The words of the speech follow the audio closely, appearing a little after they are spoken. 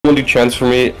gonna do chance for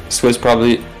me. Swiss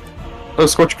probably. Oh,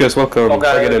 Scorchicus, welcome. Okay.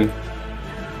 I get in.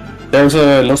 There's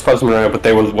a no spots around, but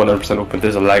they will 100% open.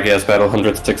 There's a laggy ass battle,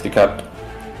 160 cap.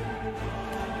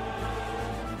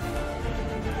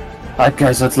 Alright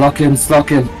guys, let's lock in,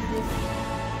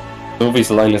 Movie's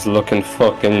line is looking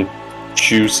fucking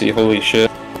juicy, holy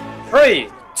shit. 3,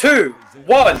 2,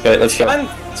 1. Okay, let's go. And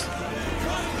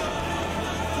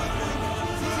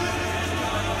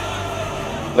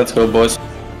 'Let's go, boys.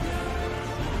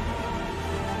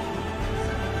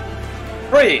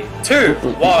 3, 2,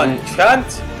 1.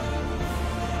 Chant.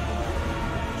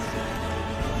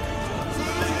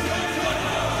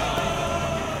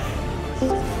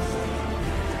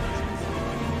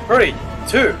 Three,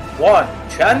 two, one,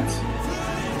 chant.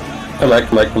 Come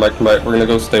back. We're gonna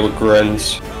go stay with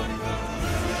Grens.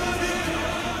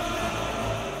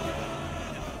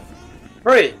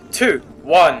 3, 2,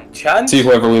 1, chant. See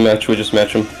whoever we match, we just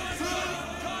match him.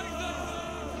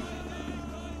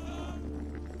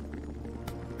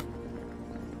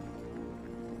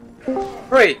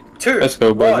 Three, two, Let's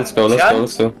go, boys. one, Let's go.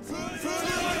 chant.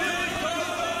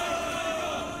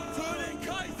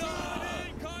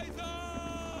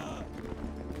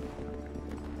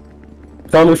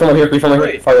 Come on, reform here.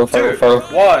 Three, Fire. two,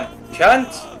 one, chant.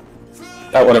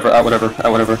 Out whatever.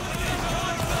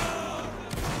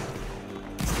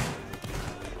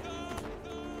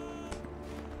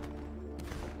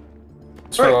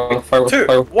 Three, Fire. two,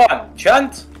 one,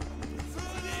 chant.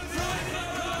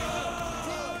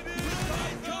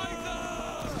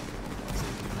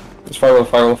 Just fire.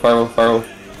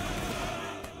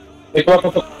 Hey, come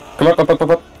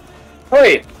up.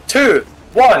 3, 2,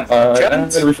 1, I'm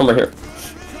chant. gonna reform right here.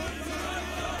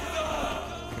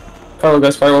 Fire,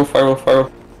 guys, fire. Fire.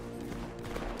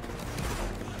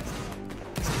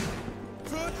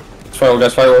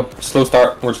 Slow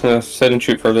start. We're just gonna sit and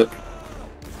shoot for a bit.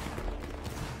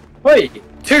 3,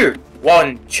 2,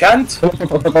 1, chant. If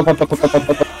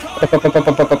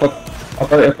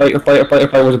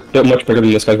I was a bit much bigger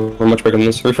than this, guys. We're much bigger than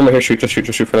this. Reform right here. Just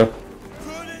shoot for now.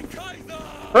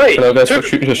 3, No, guys, 2,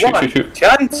 just 1, shoot.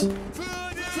 chant.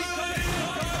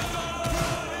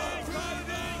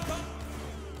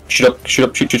 Shoot.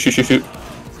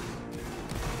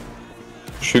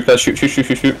 Shoot, guys,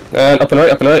 shoot. And up and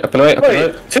right.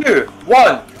 3, 2,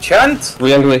 1, chant.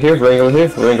 Re-angle it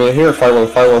here.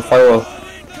 Firewall.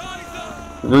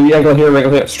 Re-angle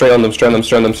here. Straight on them.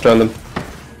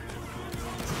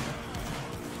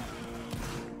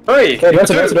 3, Okay,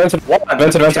 advance. 1,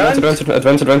 Advance.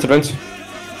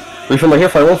 Reform right here,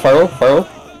 firewall.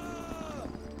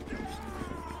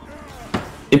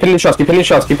 Keep hitting these shots.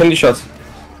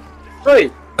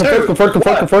 3, 2, Confort,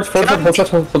 hold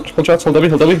shots, hold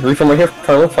W, reform right here,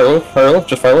 firewall,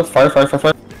 just firewall, fire.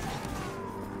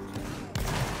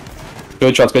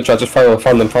 Good shots, just firewall,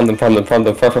 farm them, farm,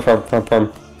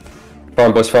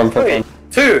 boys, farm. 3,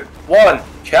 2, 1,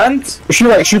 chant.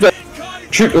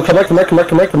 Shoot right, come back,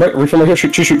 reform right here,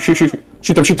 shoot. Shoot.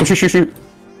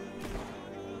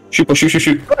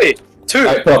 3, 2,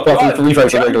 Alright, pull up, 1,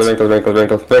 refresh, chant. wrinkle,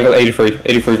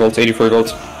 83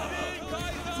 volts.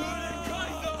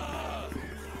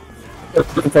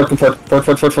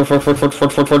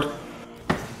 Confort.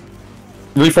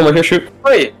 Reform right here, shoot.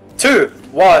 3, 2,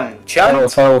 1,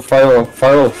 chant. Fire.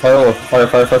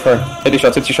 Hit these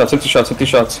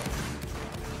shots.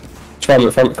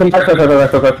 Farm. Come back.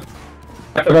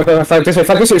 Flag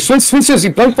this way. Switch,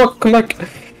 you blind fuck, come back.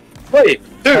 3,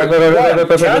 2, 1,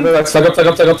 chant. Flag up.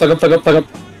 Flag.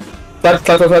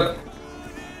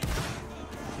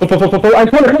 I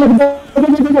pull it.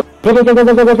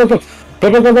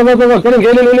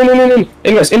 Get in.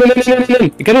 Ingress. In.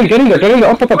 Get in there.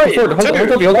 Up. Forward. Hold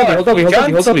W.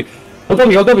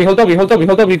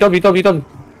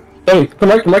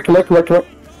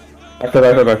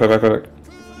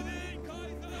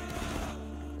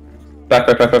 Come back. Back.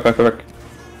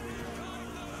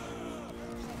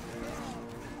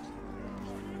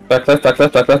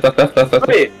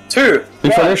 3, 2,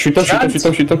 1, Shoot them.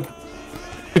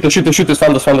 Shoot this.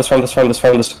 Found us.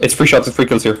 It's free shots, it's free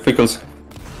kills here.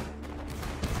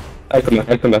 I come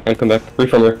back.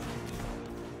 Reform here.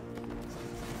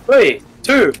 3,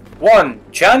 2, 1,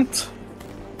 chant.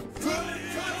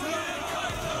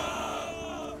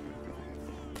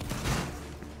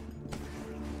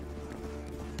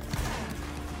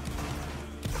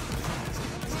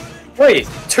 Three,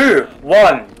 two,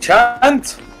 one,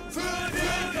 chant.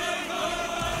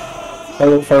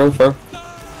 Fire.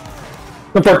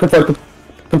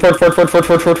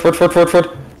 Confort.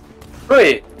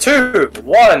 3, 2,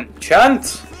 1,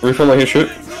 chant. Reform right here, shoot.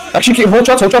 Actually, hold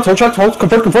shots, convert,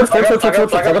 flag up,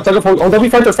 hold every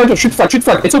fighter, shoot flag, it's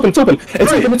open, shoot it.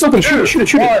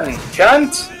 One,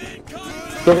 chant.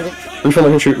 Reframe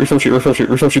here, shoot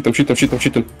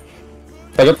them.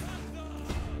 Flag up.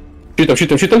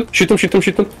 Shoot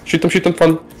them,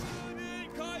 fun.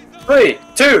 3,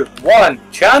 2, 1,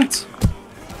 chant.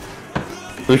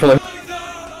 Reframe.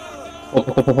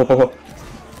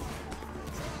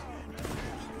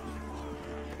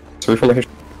 So reframe here.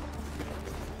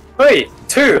 3,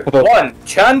 2, 1,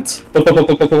 chant.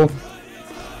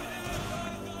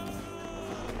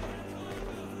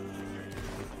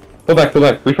 Go back,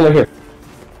 reframe here.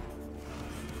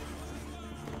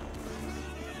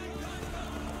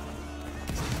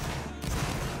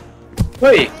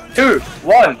 Three, 2,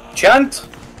 1, chant.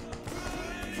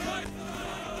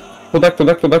 Go back.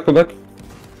 Reframe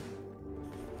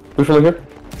here.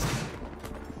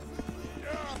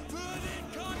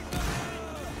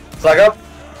 Flag up.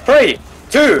 3,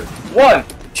 2, 1,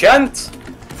 chant.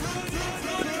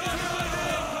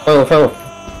 Follow.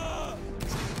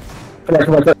 Come back.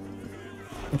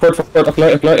 Forward,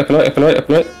 apply.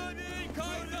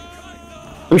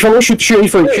 Reframe, shoot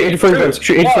 83 guns,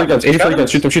 shoot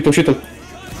them.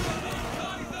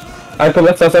 I come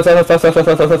left.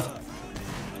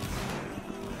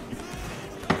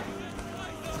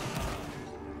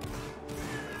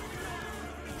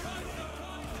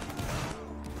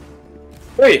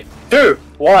 3, 2,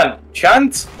 1,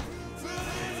 chant.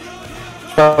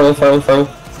 Follow.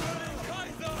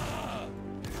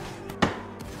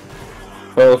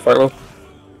 Follow.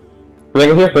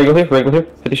 Wrangle here.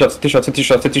 50 shots. Pull.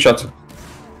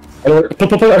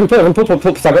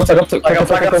 Flag up.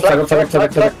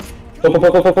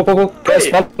 Pull. Guys,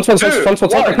 fun.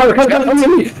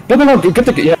 No, get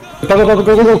the, yeah. Go. Hold up,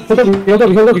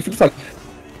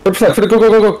 flag. Go.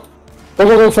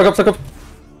 Flag up.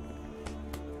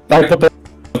 Alright, pull.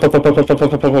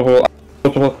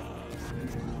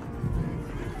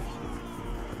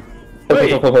 3,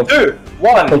 2,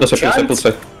 1, Hold this up, chant. pull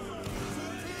this.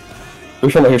 We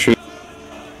feel like here, shoot.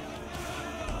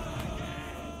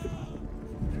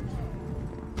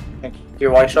 Thank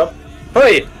you, White Shop.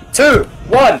 3, 2,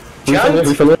 1, chant.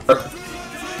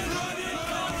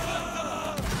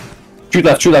 Shoot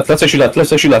left. Left side, shoot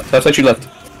left.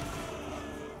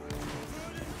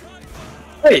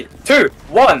 3, 2,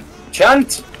 1,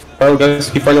 chant. Final guys,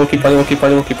 keep final.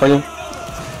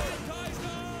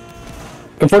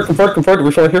 Confirm,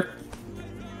 we feel here.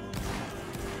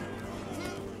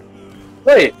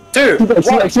 3, 2,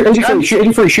 1, Shoot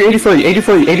 83, shoot 83. Shoot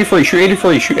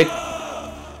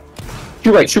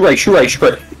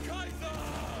right.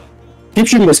 Keep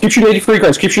shooting 83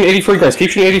 guns. Keep shooting 83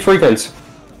 guns.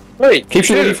 3, Keep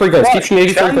shooting 83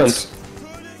 guns.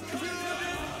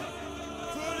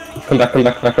 Come back.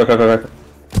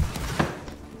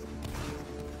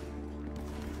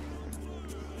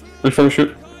 Reframe,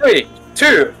 shoot. 3,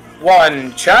 2,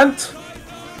 1, chant.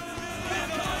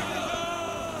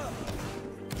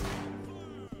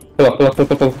 Pull.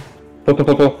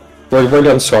 We're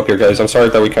down swap here, guys. I'm sorry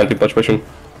that we can't do much pushing.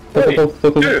 3, 2,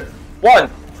 1,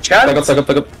 chant.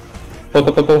 Flag up.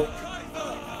 Pull.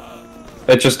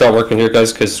 It's just not working here,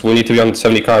 guys, because we need to be on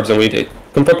 70 carbs and we need to...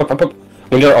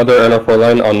 We need our other NR4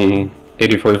 line on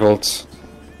 84 volts.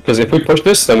 Because if we push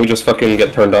this, then we just fucking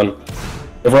get turned on.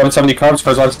 If we're on 70 carbs,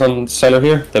 for as long as it's on center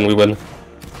here, then we win.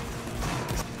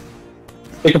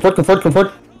 Hey, confort.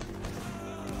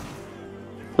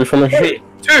 Wait for my 3,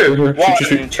 2,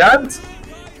 1, chant.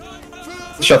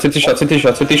 Hit shots.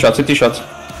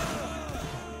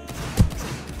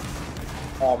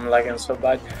 Oh, I'm lagging so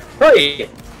bad. 3,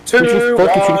 2,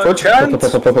 1, chant.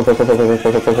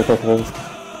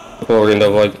 We're in the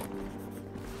void.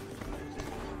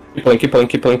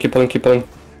 Keep pulling.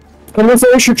 Come on,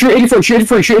 shoot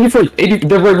 83. 80,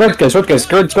 the red guys. Grunts.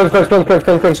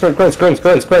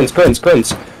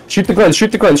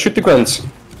 Shoot the grunts.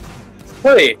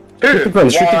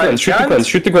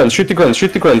 3, 2, Shoot the grunts.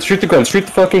 Shoot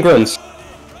the fucking grunts.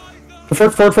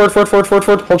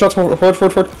 Forward. Hold shots, forward.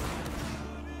 Hold.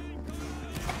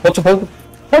 Hold, go.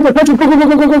 Hold the fight, go.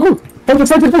 Hold the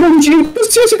fight, go.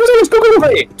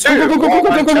 3, 2, 1,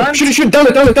 chant. Shoot, down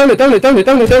it. Double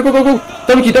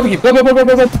key. Go.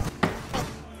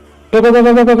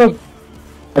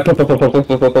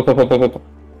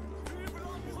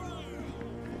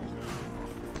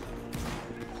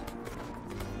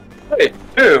 3,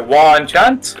 2, 1,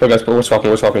 chant. Okay, guys, we're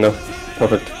swapping now.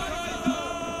 Perfect.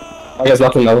 I guys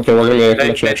locking now. Okay, we're gonna make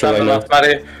a connection line now.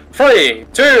 3,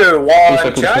 2,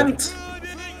 1, chant.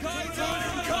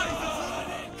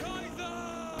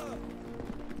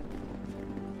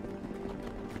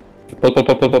 Pull.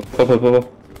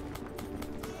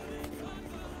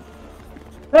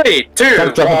 3,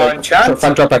 2, 1, chant.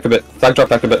 Flag drop back a bit. Flag drop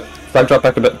back a bit. Flag drop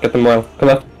back a bit. Get them well. Come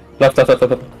left. Left.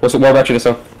 What's it? More about you this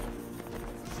now.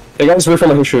 Hey guys, wait for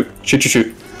my shoot.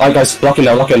 Shoot. Alright guys, lock in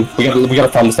now, lock in. We gotta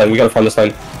farm this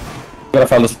line. Lock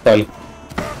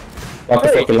the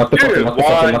fucking.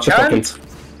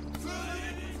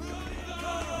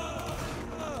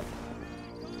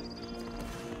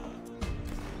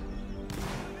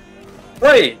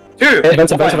 3, 2,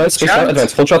 advance.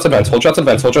 Hold shots advance.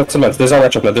 This is our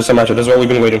matchup now. This is what we've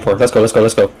been waiting for. Let's go.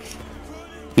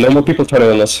 No more people turning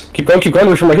on us. Keep going.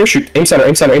 We're from right here. Shoot. Aim center.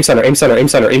 Down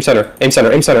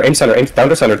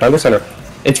to center.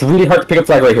 It's really hard to pick up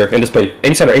flag right here in this play.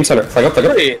 Aim center. Flag up.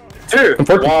 3, 2,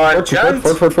 1, chant.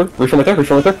 Forward. We're from right there.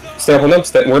 Stay up on them.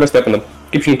 We're gonna step on them.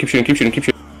 Keep shooting. Keep shooting,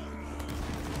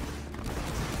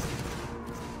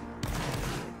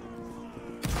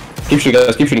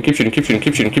 guys. Keep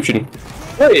shooting.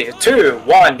 3, 2,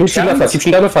 1, Keep shooting that flag. Keep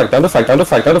shooting down the flag.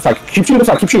 Keep shooting the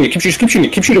flag. Keep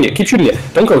shooting it.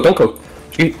 Don't go.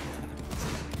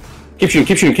 Keep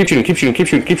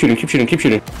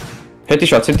shooting. Hit these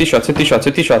shots.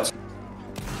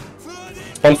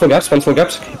 Spawn full gaps. Keep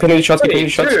hitting these shots. 3,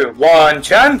 2, 1,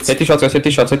 chant. Hit these shots, guys. Hit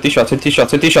these shots. Good.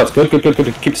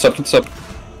 Keep this up. Keep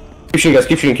shooting, guys.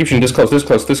 Keep shooting. This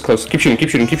close. Keep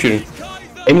shooting.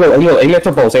 Aim low. Aim at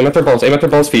their balls.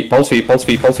 Feet. Aim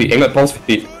at balls'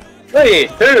 feet. 3,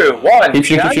 2, 1, Keep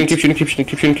shooting.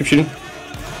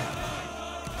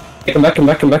 Come back. Come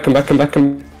back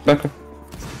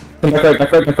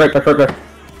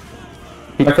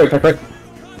right.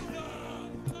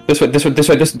 This way.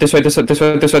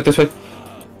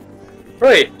 3,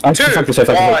 2, 1, chant. This way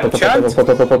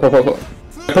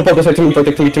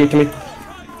to me.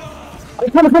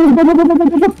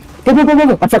 Go.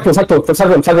 Attack close. Run.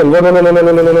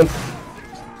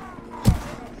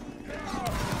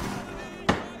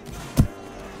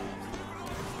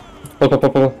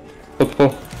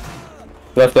 Pull.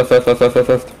 Left. Come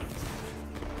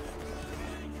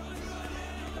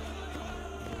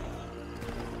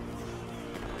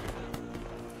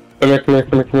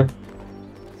here.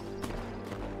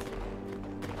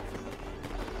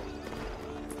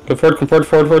 Go forward to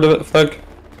the flag.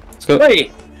 Let's go.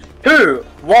 3, 2,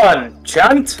 1,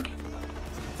 chant.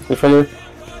 Wait for me.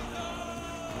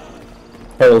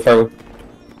 Fire.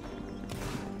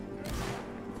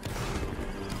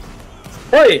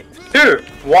 3, 2,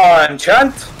 1,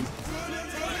 chant.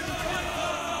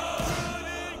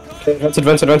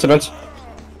 Advance.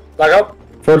 Back up.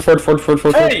 Forward.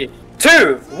 3,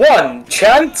 2, 1,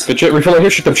 chant. Good shit. Refill right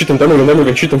here. Shoot them. Don't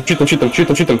move. Shoot them. Hit them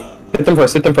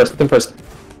first.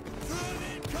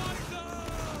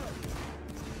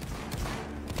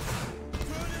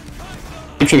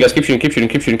 Keep shooting, guys. Keep shooting.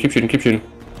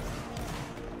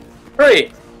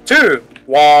 3, 2,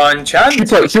 1, chant.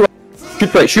 Shoot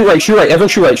right. Everyone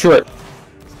shoot right.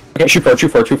 Okay, shoot forward.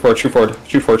 Shoot forward.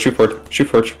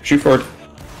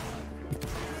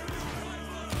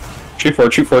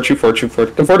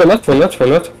 Come forward and left. Everyone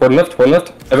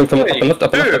come up and left.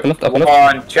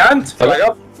 1, chant. Flag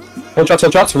up. Hold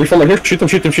shots. Reform right here. Shoot them.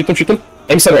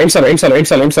 Aim center. Aim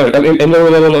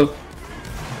low.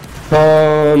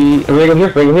 Wrangle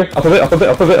here. Up a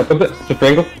bit. Just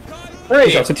wrangle.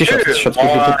 3, 2,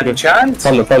 1, chant.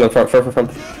 From them.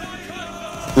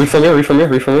 Reform here.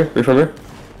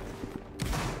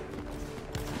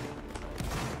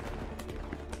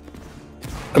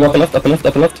 Come up and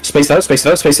left. Space it out. Flag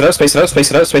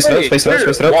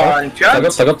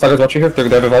up. Watch you here. They're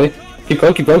there, volley. Keep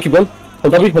going. Hold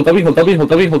W.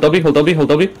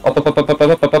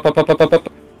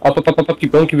 Up.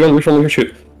 Keep going. Reform here.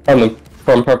 Shoot. Farm them.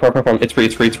 It's free.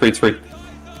 3,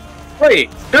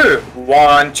 2,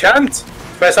 1, chant.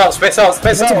 Space out. Bounce.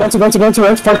 Fight.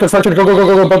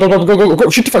 Go.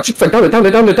 Shoot the flag. Down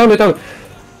it.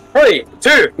 3,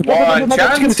 2, 1,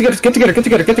 chant. Get together.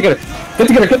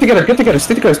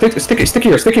 Stick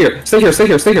here. Stay here.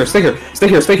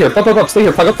 Flag up. Stay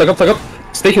here. Flag up.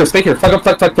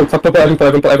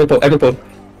 Everyone.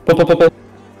 Pull.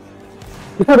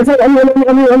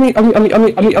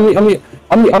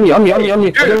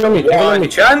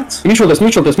 Chant. Mutual this.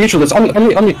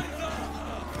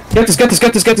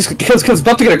 Get this. Kills.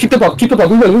 Ball together. Keep the ball. We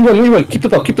win. Keep the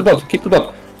ball.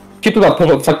 Pull.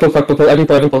 Every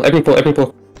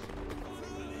pull.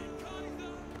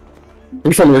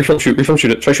 Reform, shoot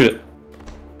it. Try shoot it.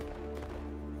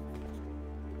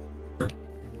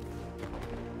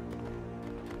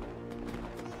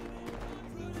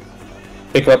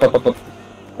 Pick up.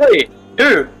 3,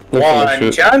 2,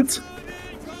 1, chant.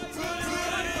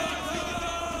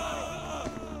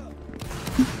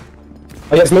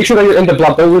 Yes, make sure that you're in the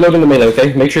block. Don't reload in the melee,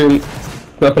 okay? Make sure you're...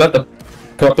 Come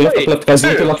Come up the left, guys. We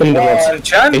need to lock in the blobs.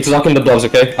 Need to lock in the blobs,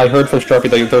 okay? I heard from Sharpie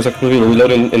that there's a completely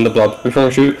reloading in the blob. Before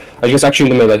we shoot, I just actually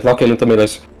in the melee. Lock in with the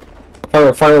melees.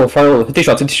 Fire. Hit these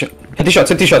shots. Hit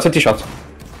these shots.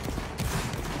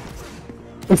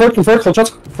 Forward, hold shots.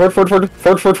 Forward.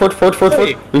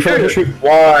 Before we shoot.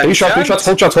 Three shots,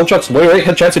 hold shots. Wait,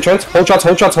 hit chance. Hold shots.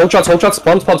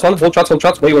 Spawn. Hold shots.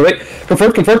 Wait. Come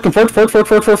forward. Flag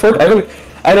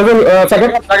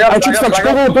up. Shoot flag.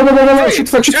 Go. Shoot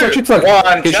flag.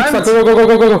 Okay, shoot flag.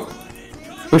 Go.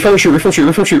 Refresh shoot. Keep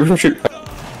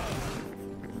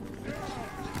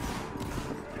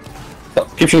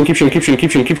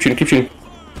shooting.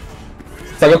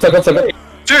 Flag up.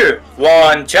 2,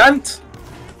 1, chant.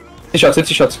 Hit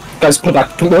shots. Guys, pull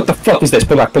back. What the fuck is this?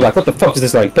 Pull back. What the fuck is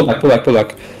this line? Pull back.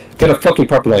 Get a fucking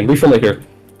proper line. Reform right here.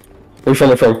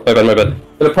 Reform. My bad.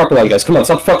 Get a proper line, guys. Come on,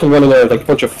 stop fucking running around like a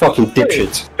bunch of fucking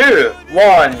dipshits. 2,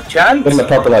 1, chant. Get in the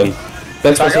proper line.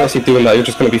 That's why I see doing that. You're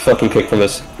just gonna be fucking kicked from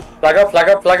this. Flag up. We're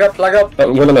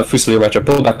gonna Fusilier matchup.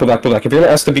 Pull back. If you're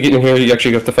gonna ask to be getting here, you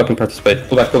actually have to fucking participate.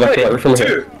 Pull back. Reform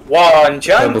here. 2, 1,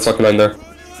 chant. The fucking line there.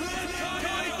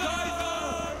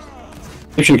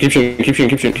 Keep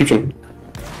shooting.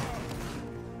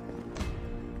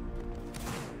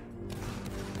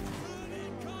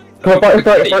 Come on, upright.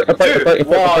 We're gonna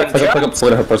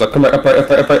have Barzak. Come on,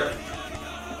 upright.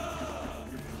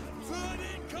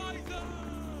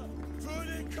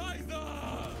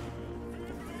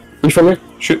 Reach from here.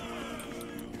 Shoot.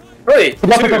 3, 2,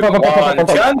 1,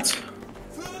 chant.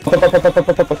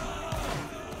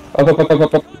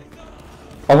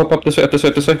 Up this way.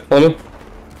 Follow me.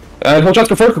 Hold shots,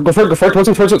 go forward, towards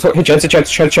it. Hit chance.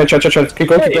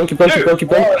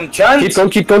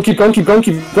 Keep going. Keep going. Keep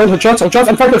going. Hold shots, and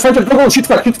fight it. Go, shoot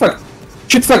flag. Shoot it.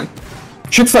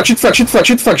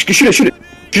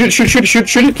 Keep shooting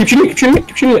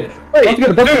it. Wait,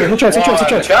 hit chance.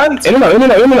 In and out, on the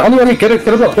enemy, get it up.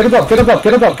 Get up. In and out.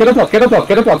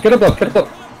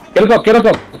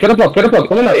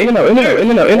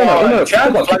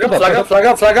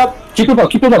 Flag up. Keep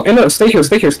it up. In and out. Stay here.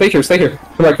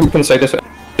 Come on, come inside this way.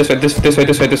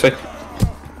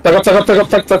 Flag up.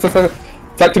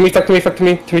 Flag to me.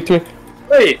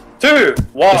 3, 2,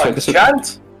 1,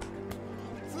 chant.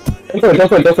 Don't go.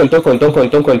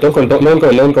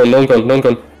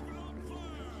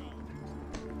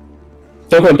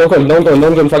 No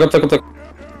one going. Flag up. Flag up.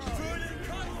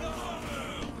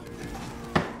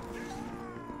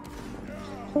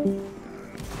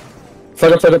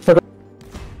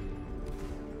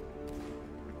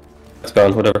 It's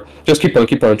gone, whatever. Just keep going,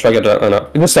 try to get that or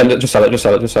not. Just send it, just sell it, it's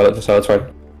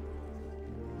fine.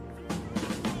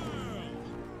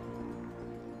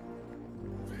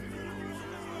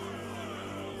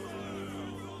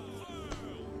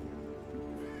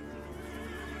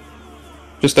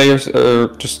 Just stay here,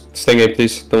 just stay game,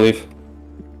 please, don't leave.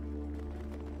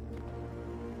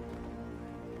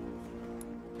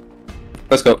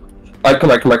 Let's go. Alright,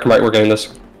 come right, we're getting this.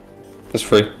 It's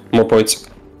free, more points.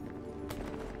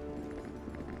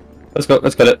 Let's go,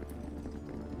 let's get it.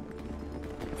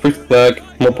 Free flag,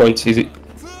 more points, easy.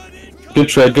 Good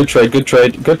trade. Get it.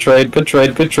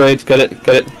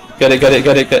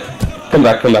 Come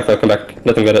back.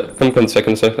 Let them get it. Come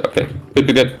seconds, okay.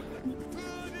 Good.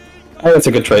 Oh, that's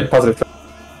a good trade, positive trade.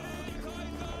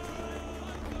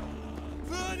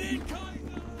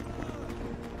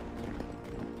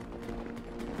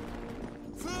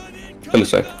 Come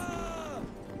this way.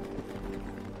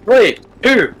 3,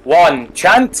 2, 1,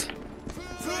 chant.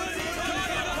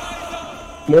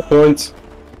 More points.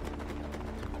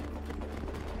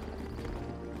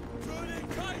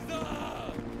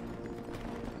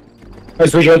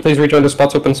 Please rejoin. The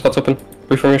spot's open.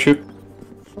 Reform your shoot.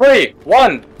 3,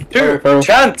 1, 2,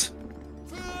 chant.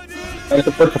 Go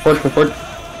forward.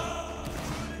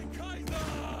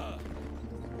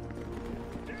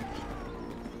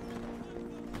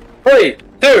 3,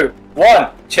 2, 1,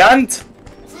 chant.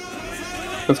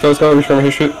 Let's go. Reform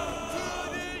your shoot.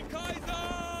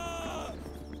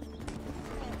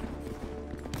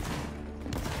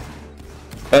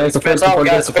 It's a face out.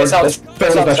 Let's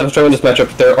try win this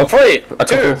matchup. They're up 3, a couple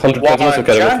 2, hundred 1, points.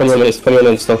 Okay, we're 21 minutes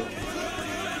still.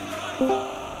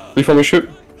 Reform your shoot.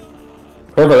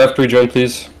 Whoever left, rejoin,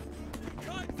 please.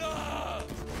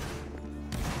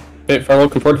 Okay, firewall,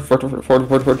 come forward.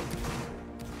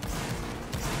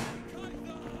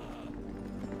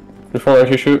 Reform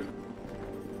your shoot.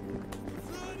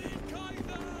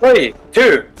 3,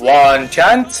 2, 1,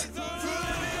 chant.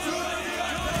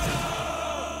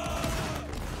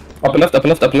 Up and left.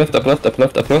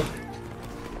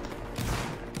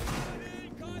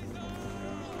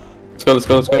 Let's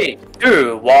go. 3,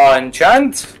 2, 1,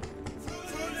 chant.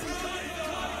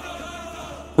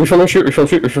 Reform and shoot, reform,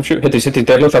 shoot, reform, shoot. Hit these, they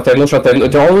have no shot, they have no shot,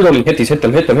 they're all reloading. Hit these, hit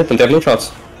them, they have no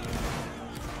shots.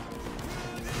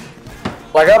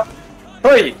 Flag up.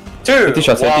 3, 2, Hit these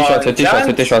shots, 1, hit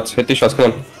these shots,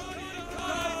 come on.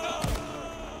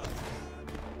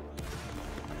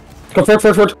 Go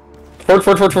forward. 3,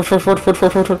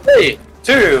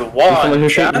 2, 1,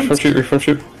 Reform,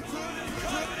 shoot.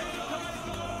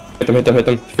 Hit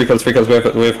them. Free kills, we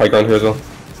have high ground here as well.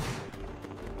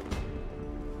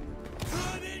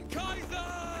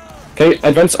 Okay,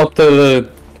 advance up the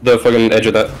fucking edge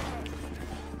of that.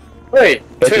 3,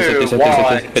 2, Hit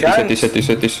 1,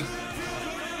 these.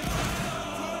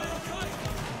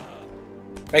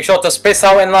 Make sure to space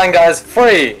out in line, guys.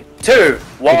 3, 2,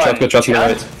 1. Good shot,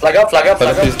 Flag up.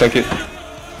 please, thank you.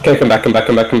 Okay, come back.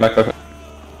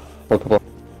 Pull.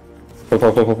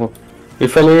 You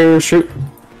follow your shoot.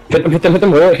 Hit them,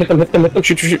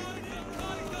 shoot.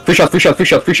 Free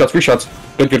shots.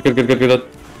 Good.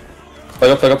 Flag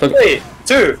up. 3,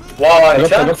 2, 1,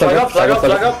 flag up.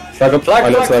 I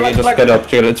know, just get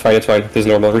up, it's fine, this is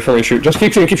normal. Reform and shoot. Just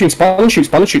keep shooting, spawn and shoot.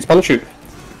 Spawn and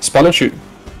shoot.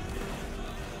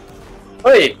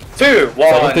 3, 2,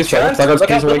 1, Please, chance. flag up, Look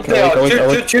please, out,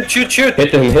 away. shoot.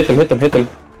 Hit them.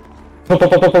 Pull,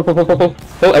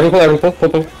 everyone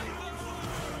pull.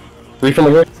 Reform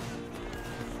over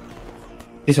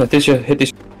here. Hit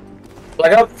these.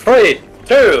 Flag up. 3,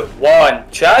 2, 1,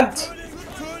 chant.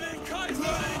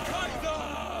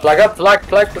 Flag up, flag.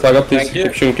 Flag up, please. Thank you.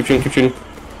 Keep shooting.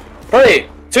 3,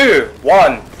 2,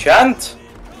 1, chant.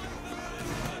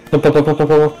 Pull.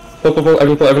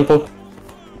 Everyone pull.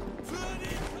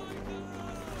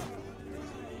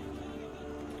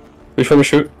 Reform and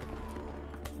shoot.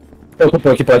 Pull,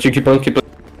 keep on.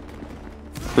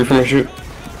 Reform and shoot.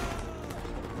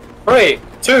 3,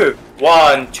 2,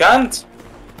 1, chant.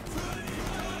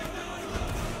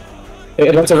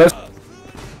 Advance.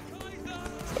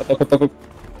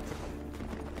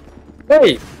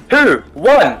 3, 2,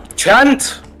 1,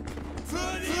 chant.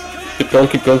 Keep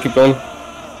going.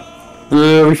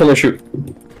 Reform and shoot.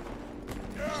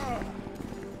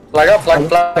 Flag up, flag.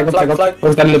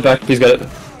 Where's that in the back? Please get it.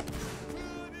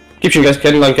 Keep shooting, guys.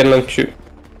 Get in line, shoot.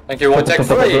 Thank you, one take. 3,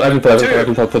 2,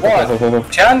 1,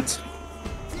 chant.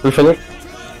 Refill it.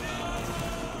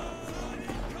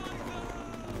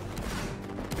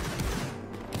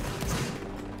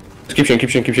 Keep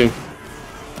shooting.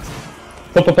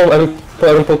 Pull, Evan,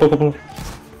 pull. 3, 2, 1,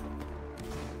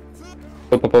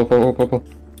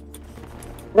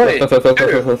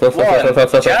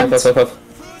 chant.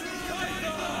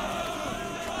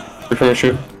 Refill and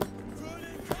shoot.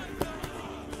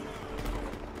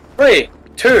 3,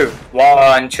 2,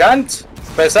 1, chant.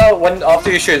 Space out when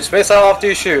after you shoot.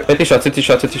 Hit these shots.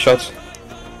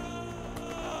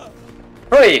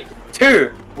 3,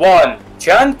 2, 1,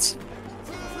 chant.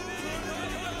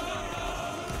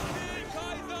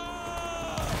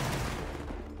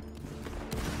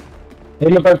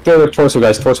 Aim about the torso,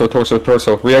 guys. Torso.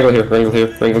 Reangle here.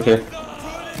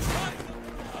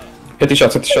 Hit these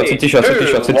shots. They're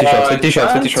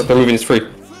moving, it's free.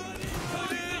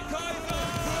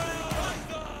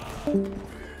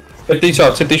 Hit these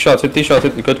shots. Good.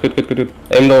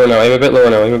 Aim lower now. Aim a bit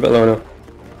lower now.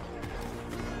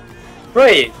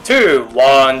 3, 2,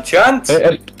 1, chant.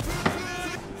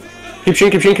 Keep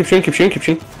shooting.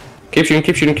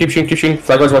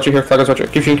 Flag guards watching here.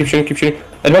 Keep shooting.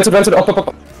 Advance it.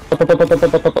 Up.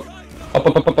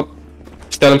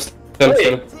 Stand him.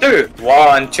 3, 2,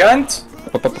 1, chant.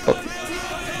 Up.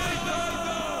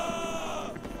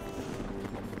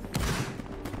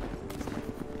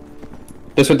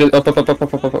 This one did up.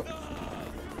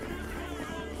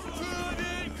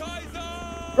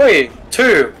 3,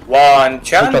 2, 1,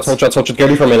 chant. Hold shots. Get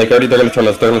ready for me. Like, they're gonna turn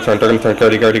us. They're gonna turn. Guardy.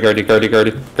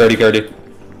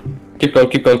 Keep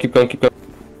going.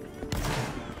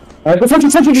 Alright, go front,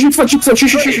 shoot.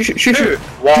 2,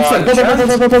 1, chant.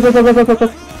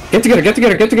 Get together.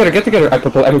 I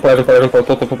pull.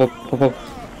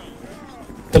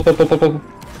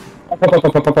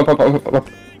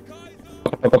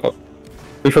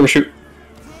 Reform and shoot.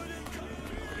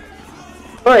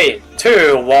 3,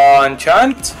 2, 1,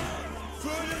 chant.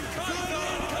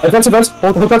 Advance. Hold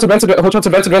shots, advance.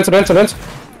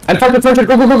 And fight, go.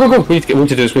 We need to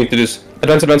do this.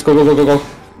 Advance, go. Hold up.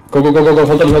 Get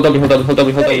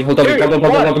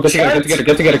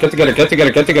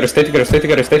together. Stay together.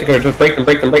 Just break them.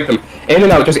 In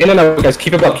and out, guys.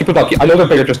 Keep it up. I know they're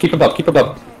bigger. Just keep it up. Keep it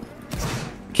up.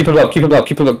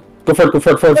 Go for it.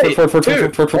 3,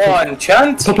 2, 1,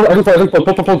 chant. Pull. Don't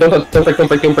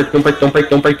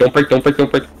break.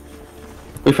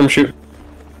 Wait for him to shoot.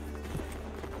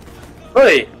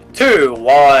 3, 2,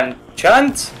 1,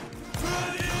 chant.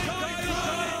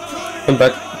 Come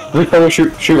back. Reform,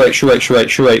 shoot right.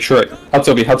 Help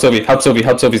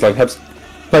Sophie's line, help.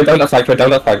 Try down that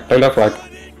flag.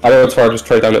 I know it's far, just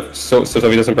try down it, so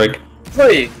Sophie doesn't break.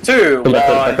 3, 2, 1,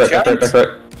 chant. Back.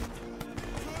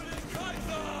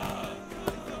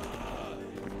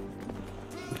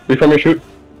 Reform, shoot.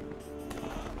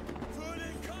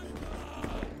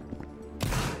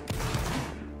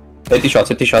 Hit these shots.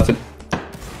 3,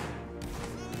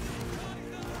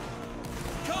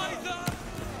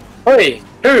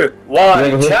 2,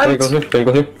 1, chant.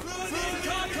 Go here.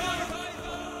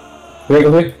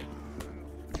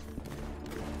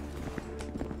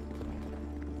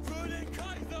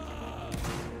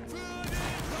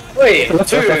 3,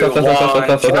 2,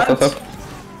 1,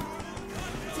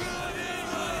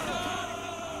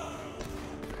 chant.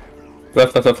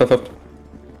 Left.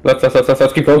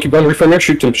 Keep going. Reform here.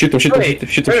 Shoot them. 3,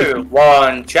 2,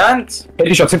 1, chant. Hit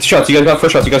these shots. You guys got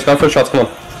first shots. Come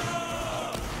on.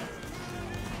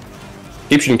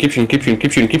 Keep shooting, guys.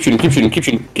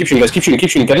 Keep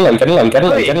shooting. Get in line. Get in line. Get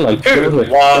in line.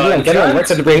 Right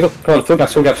side of the brain. Come on. Full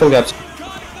gaps. Keep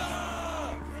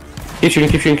shooting,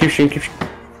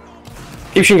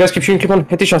 guys. Keep on.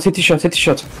 Hit these shots.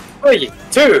 3,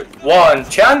 2, 1,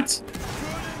 chant.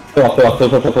 Pull.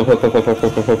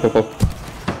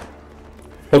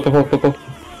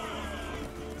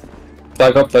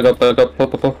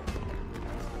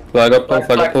 Flag up. Pull.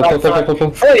 Flag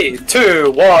up. 3,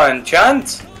 2, 1,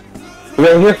 chant.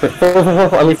 We're here.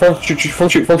 I mean, from shoot.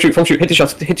 Hit the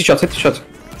shots. Hit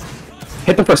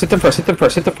them first. You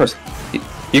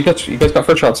guys got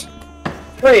first shots.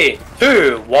 3,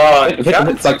 2, 1,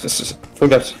 chant. Flag. Full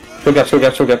gaps.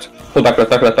 Pull back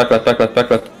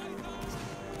left.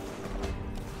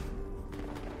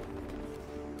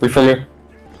 Reform here.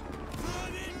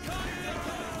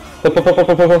 Pull.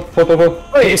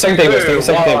 Take a second time, guys. Take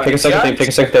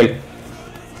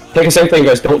a second time,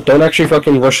 guys. Don't actually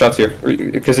fucking rush shots here,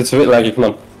 because it's a bit laggy. Come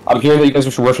on. I'm hearing that you guys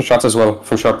are rushing shots as well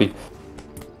from Sharpie.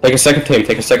 Take a second time.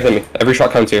 Every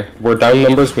shot counts here. We're down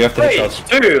numbers. We have to hit shots.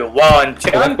 3, 2, 1,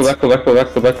 chant.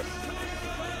 Go back.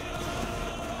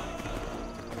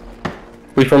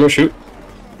 Reform or shoot.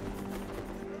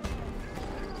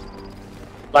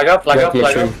 Flag up. I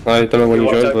don't know when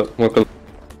you joined, but welcome.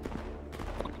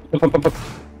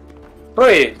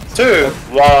 3, 2,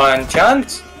 1,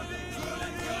 chant.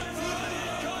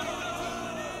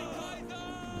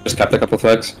 Just capped a couple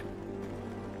flags.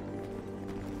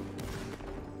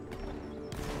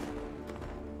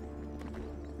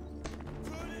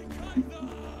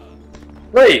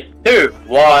 Three, 2,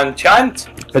 1, chant.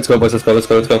 Let's go, boys. Let's go.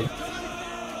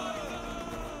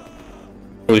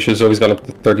 Holy shit, Zoe's gone up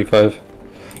to 35.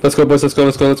 Let's go, boys. Let's go.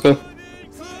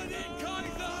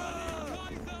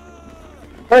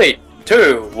 3,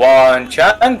 2, 1,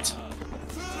 chant.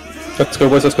 Let's go,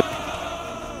 boys.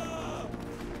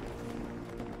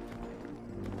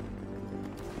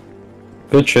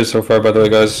 Good shit so far, by the way,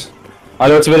 guys. I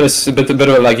know it's a bit of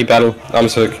a laggy battle. I'm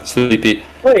sick, sleepy.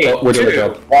 3, We're doing a 2,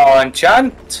 job. 1,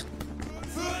 chant.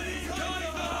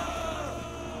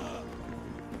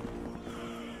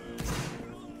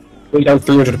 We're down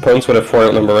 300 points with a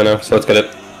 4-out number right now, so let's get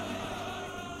it.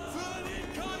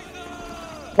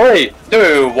 3,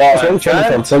 2, 1,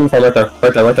 chant. From farm right there.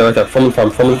 From the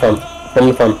farm.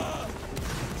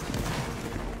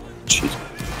 Jeez.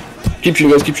 Keep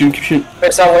shooting, guys. Keep shooting.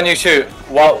 It's not when you shoot.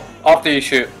 Well, after you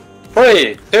shoot.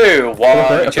 3, 2,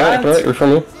 1, chant. Alright, we're from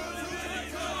here.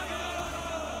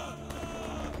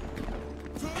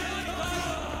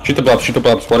 Shoot the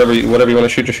blobs. Whatever you want to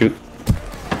shoot, just shoot.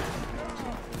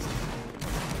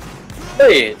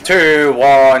 3, 2,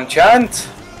 1, chant.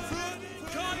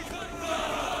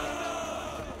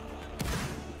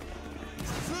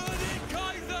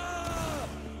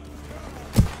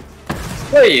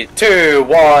 3, 2,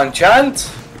 1,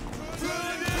 chant.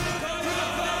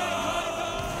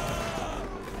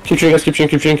 Keep shooting, guys. Keep shooting.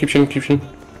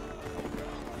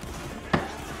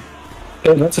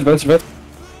 Okay, advance. Tag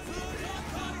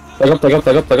up.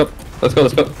 Let's go.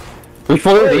 Reach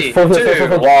forward. 3, 2, 1,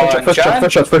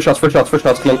 First shots,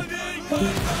 come on.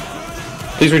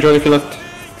 Please rejoin if you left.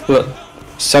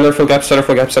 Center full gap. Spawn.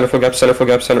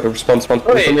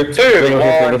 3, 2,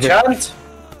 1, chant.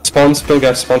 Spawn full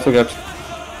gaps.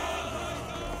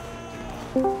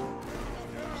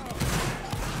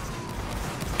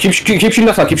 Keep shooting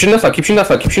that flag.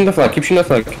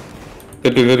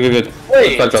 Good.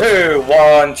 3, 2,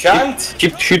 1, chant.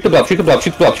 Shoot the blobs.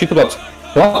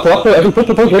 Block, everyone pull,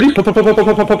 ready? Pull.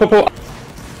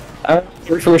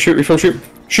 Reform, shoot.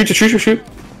 Shoot.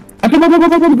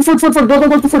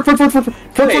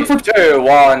 3, 2,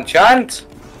 1, chant.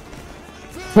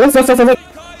 Left, left, left, left.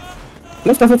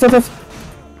 Left, left, left, left.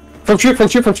 From shoot.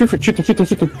 Shoot.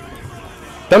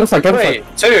 Down the flag, 3,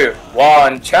 2,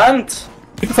 1, chant.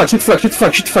 Shoot the flag.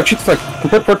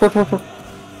 Comport.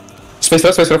 Space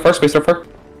there far.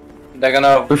 They're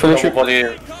gonna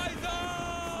probably...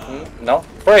 No.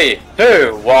 3,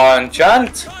 2, 1,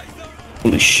 chant.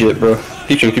 Holy shit, bro.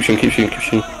 Keep shooting.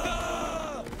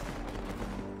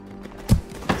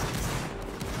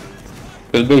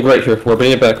 It's been great here. We're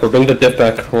bringing it back. We're bringing the diff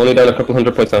back. We're only down a couple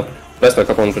hundred points now. Less than a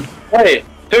couple hundred. 3,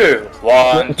 2,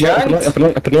 1, chant. Up and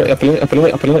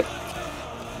right.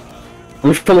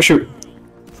 Roof from a shoot.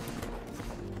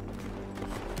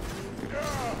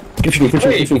 Keep shooting.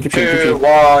 3, 2,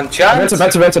 1, chant.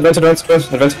 Advance. Hold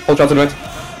shots, advance.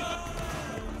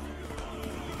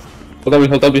 Hold W.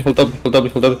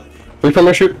 Roof from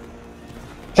a shoot.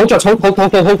 Hold shots, hold.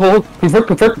 Convert.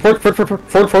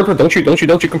 Don't shoot.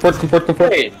 Convert.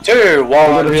 3, 2,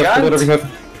 1, chant.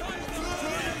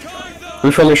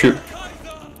 Roof from a shoot.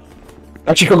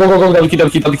 Actually, go. W.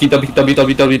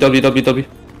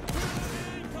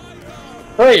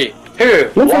 3,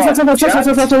 2, 1,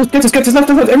 chant. Get this, left.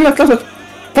 Every left.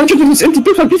 Punch it, it's empty,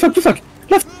 B flag.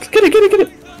 Left, get it.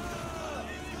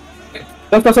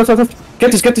 Left.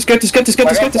 Get this.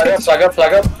 Flag up.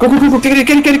 Go. Get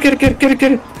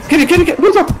it.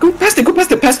 Move up. Go past it.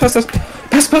 Pass. Pass it.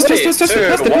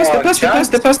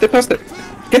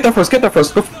 Get that first. Go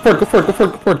forward. Get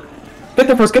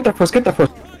that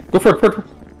first. Go forward.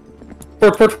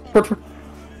 Forward.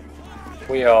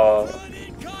 We are...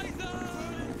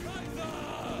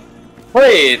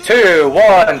 3, 2,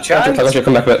 1, chant.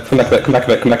 Come back a bit.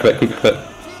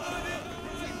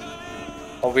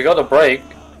 Oh, we got a break.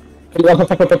 3,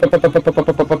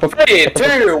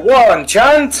 2, 1,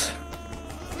 chant.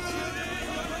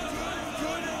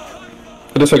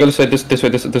 This way. Go.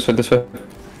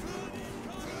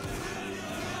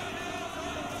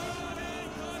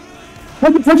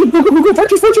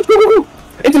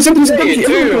 Enters.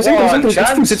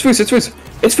 It's Fuse.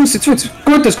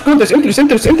 Go at this. Enters.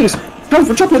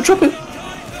 Drop it.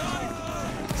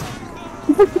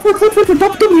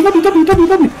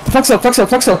 W. Flex out.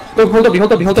 Go, hold W.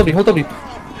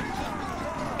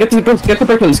 Get the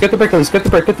brake release. Get the brake. Keep going.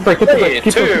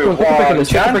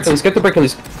 Get the brake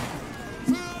release.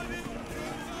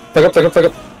 Flag up.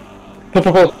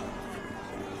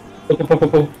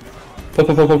 Pull.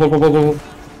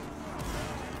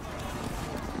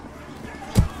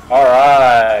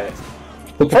 Alright.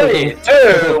 3,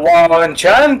 2, 1,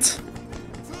 chant.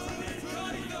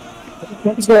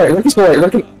 Workers go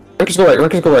right.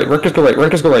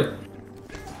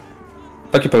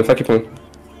 Fuck you point.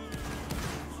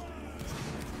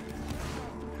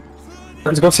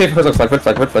 Let's go safe red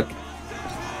flag.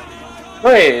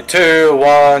 3, 2,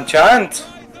 1, chant.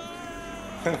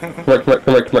 Come.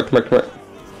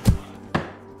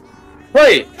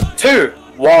 3, 2,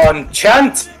 1,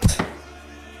 chant.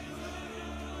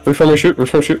 We're from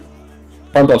shoot.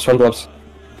 Farm blobs.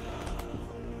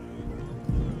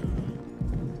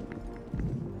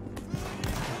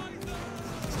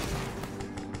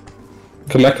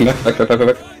 Come back.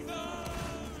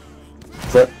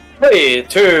 3,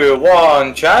 2,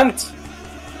 1, chant.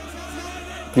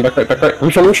 Come back right.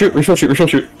 We shall shoot.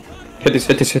 Hit these.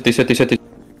 Hit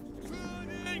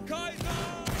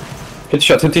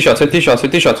shots. Good shots.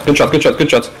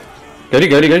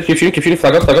 Ready. Keep shooting.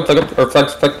 Flag up. Or flag.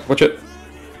 Watch it.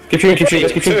 Keep shooting.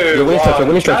 You're winning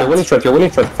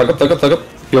strength. Flag up.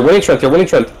 You're winning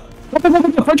strength. Up.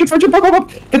 Punch it.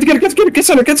 Get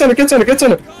center.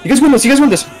 You guys win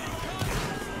this.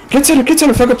 Get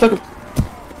center. Flag up.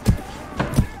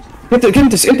 Get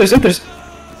this. Enters.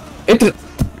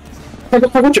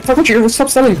 Flag you. Stop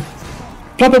stunning.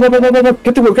 Get the break.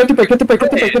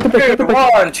 3, 2,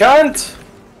 1, chant.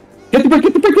 Get the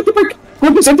break.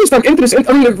 Workers enters flag.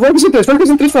 Workers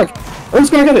enters flag. I'm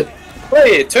just gonna get it.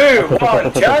 3, 2,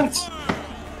 1, chant.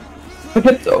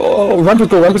 Rampers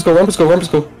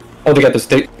go. Oh, they got this.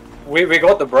 We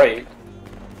got the break.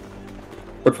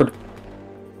 What?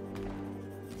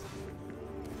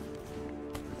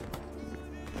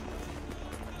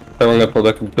 I'm gonna pull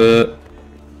back a bit.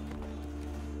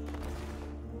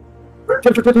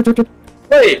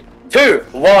 3, 2,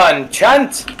 1,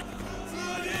 chant.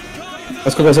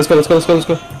 Let's go, guys. Let's go.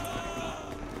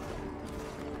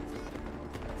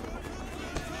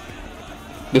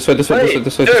 This way. 3,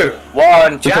 2,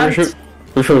 1, chant.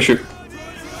 We're trying to shoot.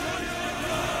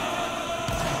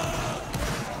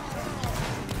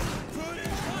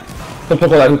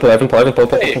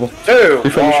 Pull. 3, 2,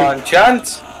 1,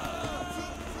 chant.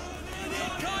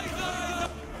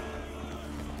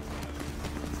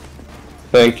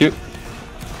 Thank you.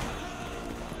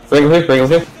 Wrangle here, wrangle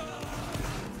here.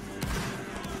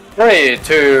 3,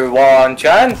 2, 1,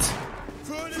 chant.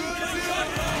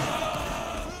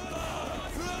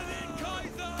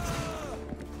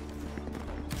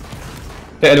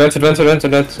 Okay, advance. Come on.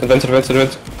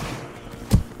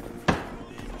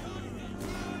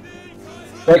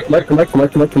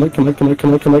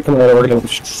 We're gonna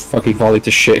fucking volley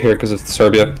to shit here because it's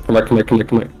Serbia. Come on.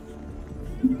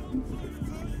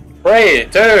 3,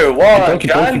 2, 1,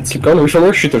 chant. Keep going,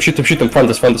 shoot them, find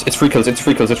us. It's free kills. You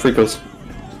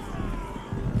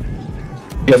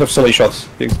guys have so many shots.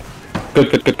 Good.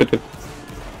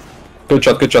 Good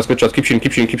shots. Keep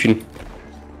shooting.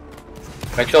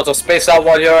 Make sure to space out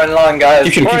while you're in line, guys.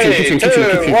 Keep shooting. 3,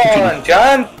 2, 1,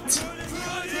 chant.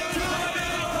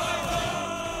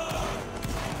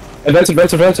 Advance.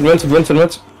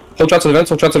 Hold shots, advance.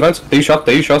 They shot.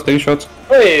 3, 2, 1,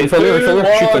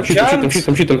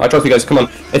 Shoot them. I trust you guys, come on.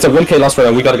 It's a 1k loss right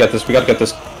now, we gotta get this. Flag up.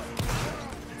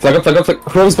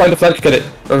 Whoever's behind the flag, get it.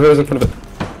 Or whoever's in front of it.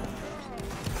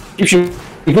 Keep shooting.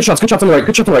 Good shots on the right.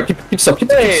 Keep this up. 3,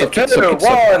 2,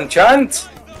 1, chant.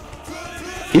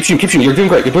 Keep shooting. You're doing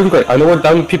great. I know we're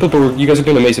down people, but you guys are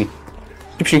doing amazing.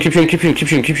 Keep shooting. 3,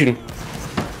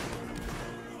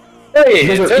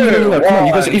 2, 1, come on,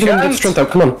 you guys are even with strength out,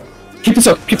 come on. Keep this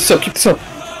up. Keep this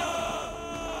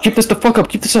the fuck up,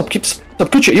 keep this up. Good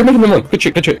shit, you're making them run. Good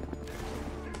shit.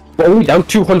 We're only down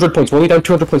 200 points. On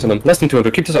them. Less than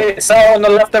 200, keep this up. It's out on the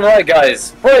left and right,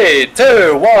 guys. 3,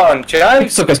 2, 1, chant. Keep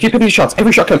this up, guys, keep hitting these shots.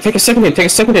 Every shot counts. Take a second in.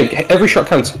 Every shot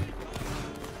counts.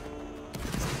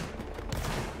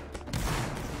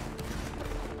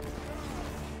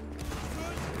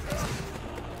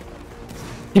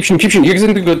 Keep shooting. You guys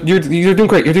are doing good. You're doing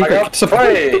great. Keep this up.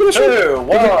 3, 2,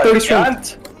 1,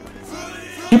 chant.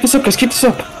 Keep this up, guys.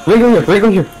 Wrangle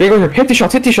here. Hit the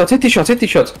shots.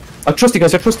 I trust you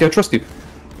guys. Hit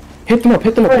them up.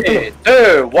 3,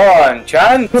 2, 1,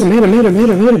 chant. Hit him.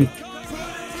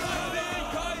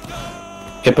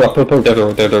 Okay, pull.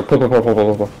 There.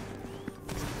 Pull.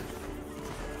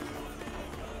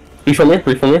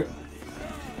 Breathe from here.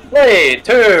 3,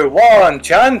 2, 1,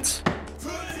 chant.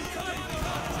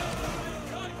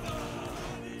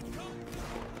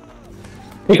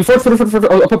 Make it forward.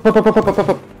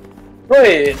 Up.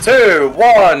 3, 2,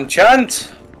 1,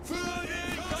 chant.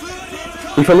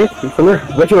 Breathe from here.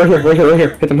 Right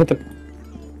here. Hit them.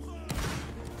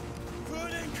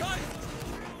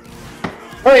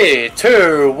 3,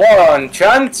 2, 1,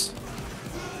 chant.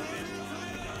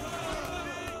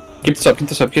 Keep this up.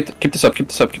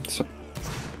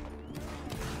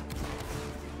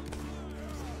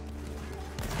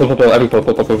 Pull. We're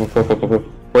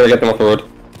gonna get them off the road.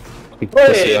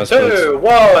 3, 2,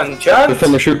 1, chant.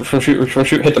 From shoot.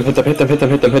 Hit them. Get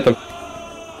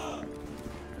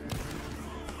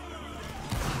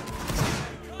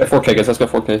 4k, guys. Let's go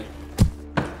 4k.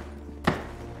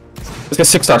 Let's get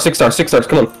 6 stars.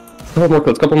 Come on.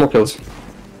 Couple more kills.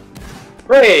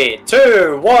 3,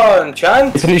 2, 1,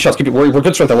 chant. Keep hitting these shots. We're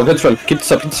good strength. Keep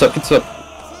this up. Keep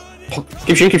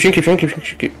shooting.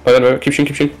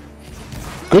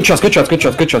 Good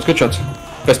shots.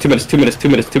 Guys, 2 minutes. Come on.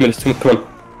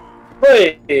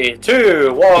 3,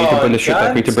 2, 1, We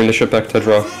need to bring the ship back to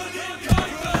draw.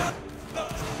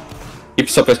 Keep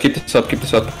this up, guys. Keep this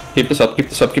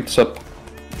up.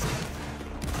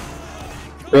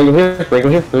 Wrangle here.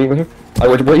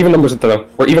 We're even numbers now.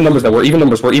 We're even numbers. We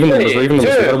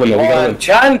gotta win.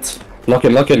 Chant. Lock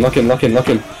in.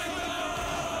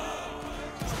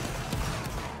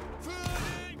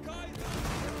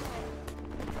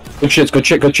 Good shit.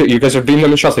 You guys are beating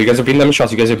them in shots. Keep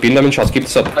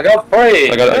this up. I got 3,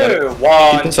 I got it. 2,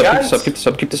 1, Keep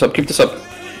this up.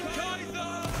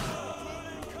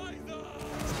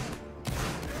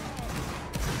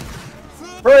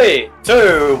 3,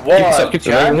 2, 1, Keep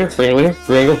wrangle here.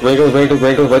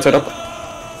 Wrangle, right side up.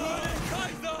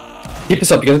 Keep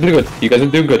this up, you guys are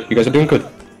doing good.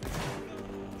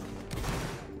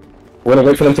 We're gonna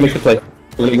wait for them to make the play.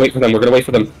 We're gonna wait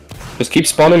for them. Just keep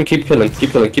spawning, keep killing. 3,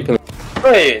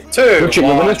 2, You're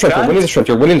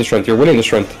 1, winning the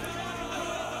strength.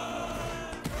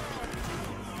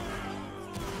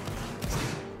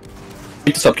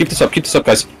 Keep this up,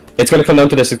 guys. It's gonna come down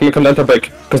to this. It's gonna come down to a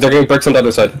break. Because they're getting breaks on the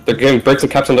other side. They're getting breaks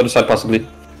and caps on the other side, possibly.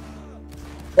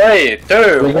 3,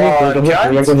 2, 1,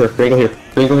 Wrangle here.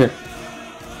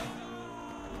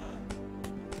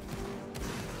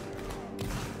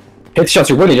 Hit the shots,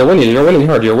 you're winning hard.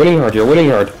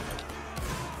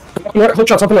 Hold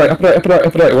shots, up and right. What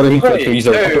are you doing? Use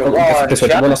it. This way.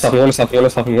 We're not stopping.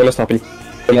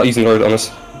 They're not using the on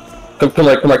us. Come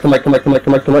right.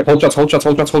 Hold shots. Hold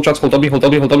W.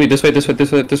 This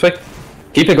way.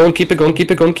 Keep it going, keep it going, keep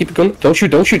it going, keep it going. Don't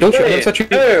shoot, don't shoot, don't shoot. I'm gonna shoot.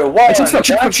 2, 1, Shoot. Go.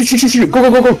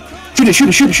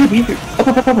 Shoot it.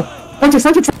 Up. Punch it.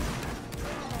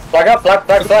 Flag up,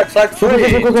 flag. 3,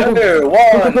 2,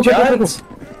 1, chance.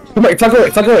 Come on, flag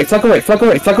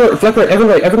right.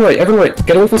 Everyone right.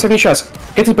 Get away from 70 shots.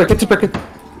 Get the break. Get the break. I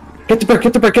get the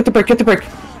break.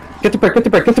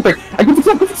 I go for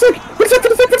the flag. Go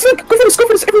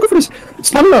for this. Everyone go for this.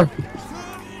 Spawn now.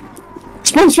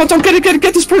 Spawn, don't get it.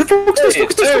 Get this. Focus this. Go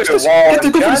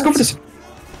for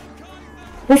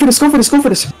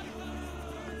this.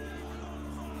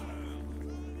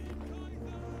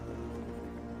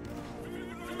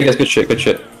 You guys, good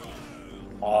shit.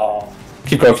 Oh.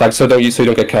 Keep going flag so you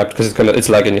don't get capped because it's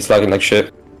lagging like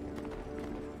shit.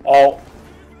 Oh.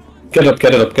 Get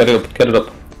it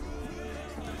up.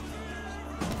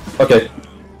 Okay.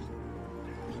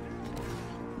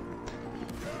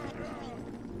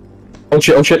 Oh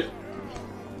shit.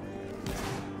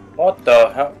 What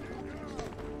the hell?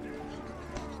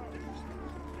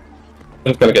 I'm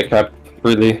just gonna get capped.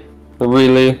 Really,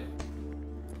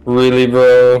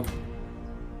 bro.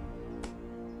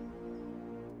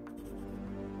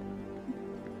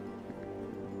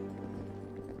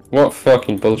 What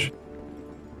fucking bullshit.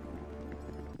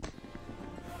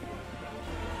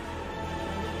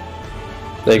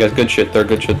 Hey guys, good shit there.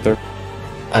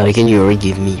 Can you already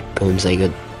give me poems? I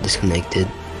got disconnected.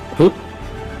 Who?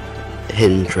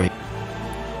 Hidden track.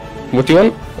 What do you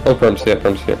want? Oh, perms, yeah.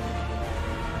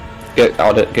 Get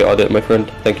audit, my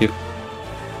friend. Thank you.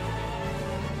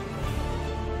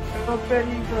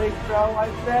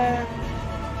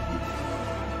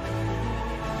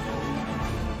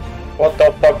 What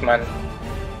the fuck, man?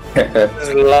 This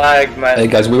is lag, man. Hey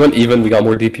guys, we went even, we got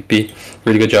more DPP.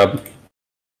 Really good job.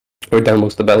 We're down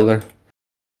most of the battle there.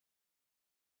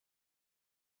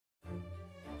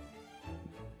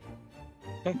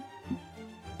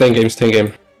 10 game.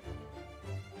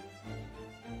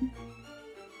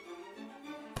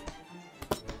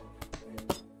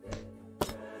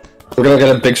 We're gonna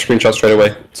get a big screenshot straight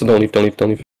away, so don't leave.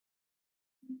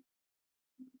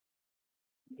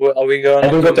 Well, are we going?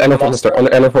 Everyone go to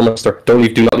NR4 Master. Don't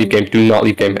leave, do not leave game.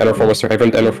 NR4 Master,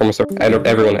 everyone to NR4 Master.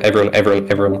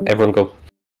 Everyone go.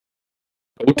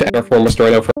 Go to NR4 Master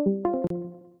right now.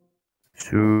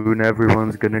 Soon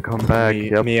everyone's gonna come back.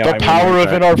 The power of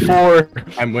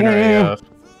NR4! I'm winner AF.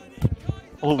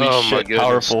 Holy shit,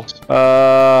 powerful.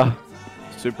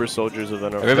 Super soldiers of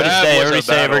NR4. Everybody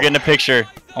stay, we're getting a picture.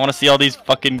 I wanna see all these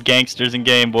fucking gangsters in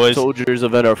game, boys. Soldiers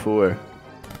of NR4.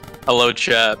 Hello,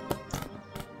 chat.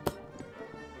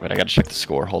 Wait, I gotta check the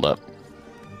score, hold up.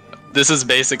 This is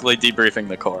basically debriefing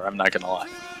the core, I'm not gonna lie.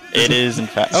 It is, in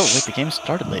fact. Oh, wait, the game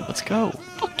started late. Let's go.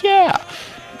 Fuck yeah!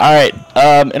 Alright,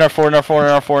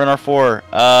 NR4.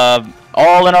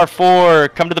 All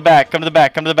NR4, come to the back. Everybody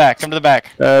come to the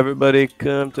back.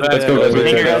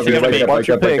 Watch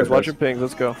your pings,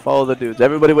 let's go. Follow the dudes.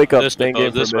 Everybody wake up. Stay in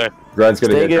game for a bit.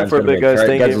 Stay in game for a bit, guys.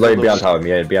 Stay in game for a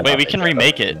bit. Wait, we can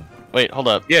remake it. Wait, hold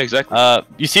up. Yeah, exactly.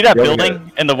 You see that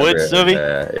building in the woods, Zoe?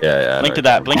 Yeah. Blink to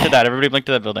that. Everybody blink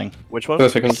to that building. Which one?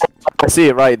 I see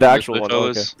it, right, the actual one.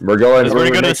 Okay. We're going to go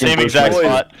to the same exact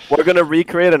spot. We're gonna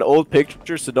recreate an old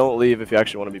picture, so don't leave if you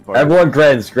actually want to be part of it. Everyone,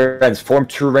 Grens, form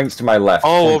 2 ranks to my left.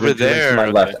 Oh, over there. To my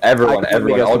left. Everyone,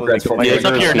 all Grens form. It's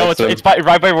up here. No, it's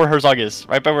right by where Herzog is.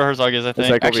 I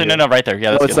think. Actually, no, right there.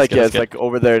 Yeah, it's like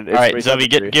over there. Alright, Zoe,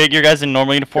 get your guys in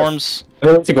normal uniforms.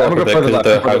 I'm gonna go further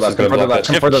left.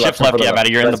 Shift left, yeah,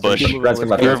 Matty, you're in the bush.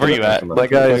 Where are you at? My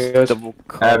guys,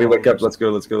 Abby, wake up. Let's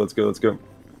go.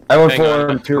 Everyone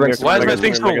form 2 ranks. Why is my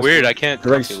thing so weird? I can't.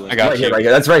 I got you. Right here.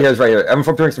 That's right here. Everyone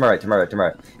form 2 ranks to my right.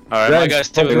 Alright, my guys,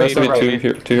 two My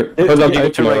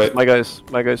guys,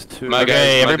 2.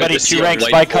 Okay, everybody 2 ranks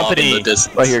by company.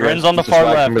 Right here, Grin's on the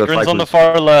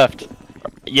far left.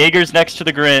 Jaeger's next to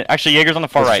the Grin. Actually, Jaeger's on the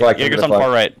far right.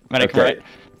 Medic, right?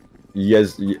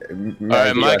 Yes.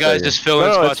 Alright, my guys just fill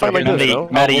in spots.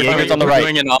 Maddie, Jaeger's on the right.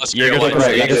 Jaeger's on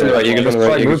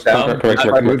the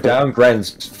right. Move down,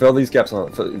 Grens. Fill these gaps.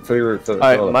 Fill your.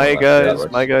 Alright, my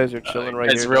guys are chilling right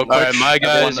here. It's real quick. My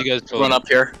guys, you guys run up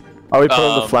here. Are we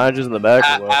putting the flanges in the back?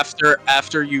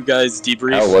 After you guys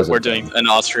debrief, we're doing an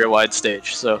Austria-wide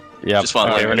stage. So yeah, just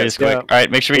want to let you quick.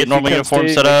 Alright, make sure we get normal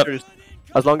uniforms set up.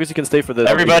 As long as you can stay for this.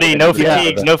 Everybody, no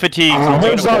fatigues.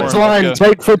 Herzog's line,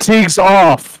 take fatigues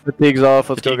off. Fatigues off,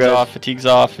 let's go, guys. Fatigues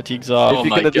off. If you're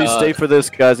gonna do, stay for this,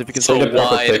 guys. If you can stay for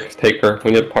this. Taker.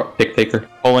 We need a taker.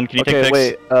 Poland, can you take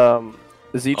wait,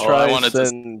 Z-Trice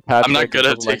and Patrick. I'm not good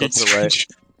at taking screenshots.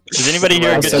 Is anybody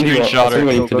here a good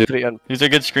screenshotter? Who's a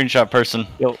good screenshot person?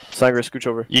 Yo, Sangra, scooch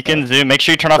over. You can zoom. Make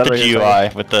sure you turn off the GUI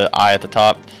with the eye at the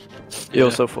top. Yo,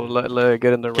 so full.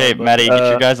 Get in there. Okay, Maddie, get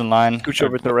your guys in line. Scooch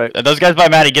over to the right. Those guys by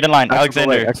Maddie, get in line.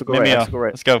 Alexander, go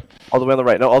right. Let's go. All the way on the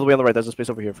right. No, all the way on the right. There's a space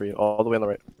over here for you. All the way on the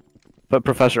right. But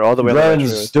Professor, all the way on the right.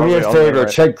 Grenz, do me a favor.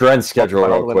 Check Gren's schedule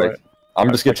real quick. I'm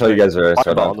just gonna tell you guys so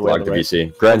I don't log the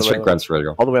VC. Gren's, check Gren's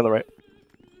schedule. All the way on the right.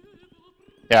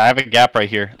 Yeah, I have a gap right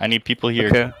here. I need people here.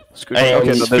 Okay. Hey,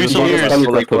 scooch some ears.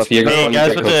 Hey,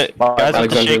 guys with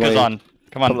the shakers on.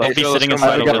 Come on, don't be sitting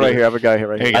inside over right here. I have a guy here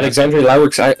right here. Alexander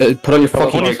Lowricks, put on your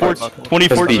fucking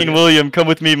 2014 William, come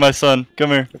with me, my son.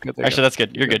 Come here. Actually, that's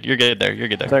good. You're good. You're good there. You're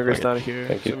good there. Tiger's down here.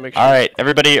 Thank you. Alright,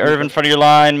 everybody, Irv in front of your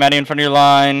line, Maddie in front of your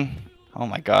line. Oh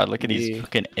my god, look at these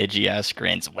fucking edgy ass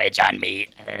grins. Wedge on me.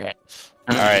 Alright.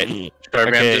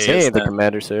 Okay, the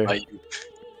commander's here.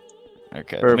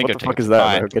 Okay, let me go take is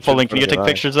that? Pulling, can you take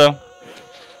pictures though?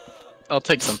 I'll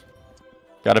take some.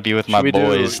 Gotta be with my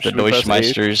boys, the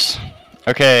Deutschmeisters.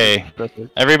 Okay,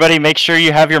 everybody make sure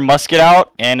you have your musket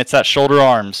out, and it's at shoulder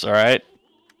arms, alright?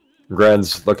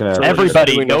 Gren's looking at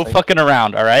everybody, no fucking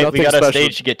around, alright? We got a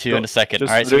stage to get to in a second,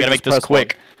 alright? So we gotta make this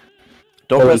quick.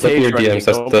 Don't press your DMs,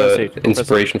 that's the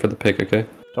inspiration for the pick, okay?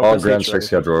 All Gren's check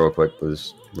schedule real quick,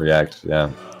 please. React, yeah.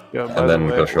 And then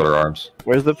go shoulder arms.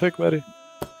 Where's the pick, buddy?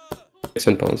 It's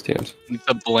in Bones DMs. Need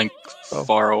to blink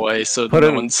far away so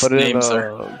no one's names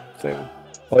are...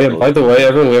 Oh yeah, by the way,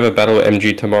 everyone, we have a battle with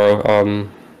MG tomorrow.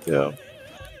 Yeah.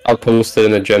 I'll post it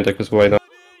in agenda, because why not?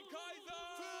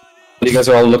 You guys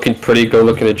are all looking pretty, go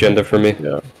look in agenda for me.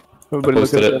 Yeah. Everybody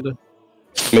look at agenda.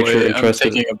 Make sure you're interested.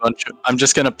 I'm taking a bunch of... I'm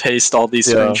just gonna paste all these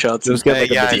screenshots. Just get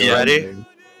you ready?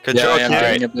 Control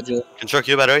Q. Control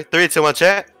Q, by the way. 3, 2, 1,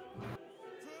 chat.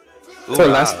 It's our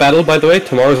last battle, by the way.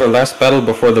 Tomorrow's our last battle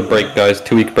before the break, guys.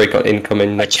 2-week break on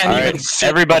incoming next week. Alright,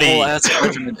 everybody.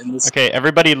 Okay,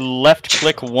 everybody left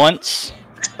click once.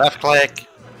 Left click.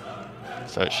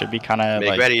 So it should be kind of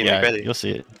like... ready, yeah, make ready. You'll see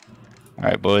it.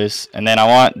 Alright, boys. And then I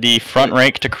want the front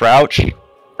rank to crouch.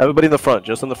 Everybody in the front,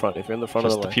 just in the front. If you're in the front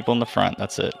just of the line. People in the front,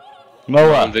 that's it.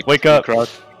 Moa, wake up.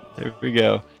 There we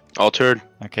go. Altered.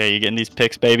 Okay, you getting these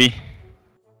picks, baby?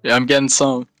 Yeah, I'm getting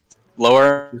some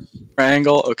lower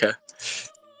angle. Okay.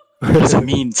 Does it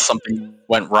mean something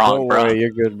went wrong, bro? You're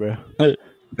good, bro.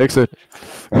 Fix it.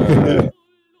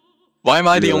 Why am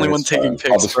I the only one taking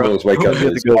picks, bro? Wake up.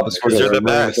 Face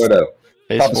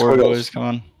forward, boys, come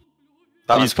on.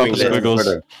 These Papa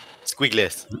Squiggles.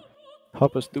 Squiggless.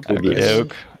 Papa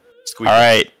Stupid.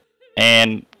 Alright.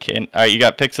 And alright, you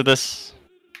got pics of this?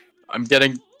 I'm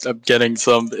getting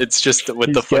some. It's just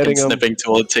with the fucking snipping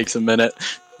tool, it takes a minute.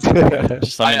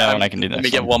 Just let me know when I can do this. Let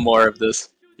me get one more of this.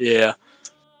 Yeah.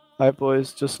 Alright,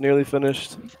 boys, just nearly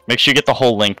finished. Make sure you get the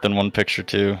whole length in one picture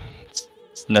too.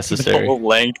 It's necessary. The whole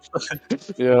length.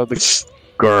 Yeah, the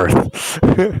girth.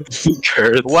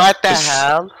 Girth. What the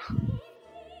hell?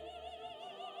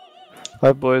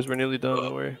 Alright, boys, we're nearly done.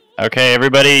 Don't worry. Okay,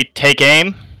 everybody, take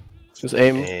aim. Just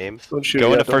aim. Don't shoot.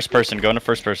 Go into first person. Go into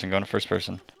first person. Go into first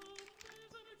person.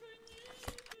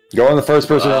 Go in the first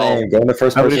person. Go in the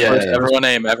first person. Yeah, everyone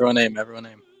aim. Everyone aim. Everyone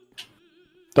aim.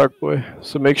 Dark boy.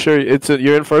 So make sure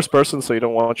you're in first person, so you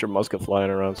don't want your musket flying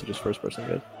around. So just first person,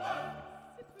 guys.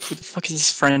 Who the fuck is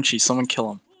this Frenchie? Someone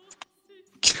kill him.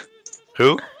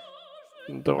 Who?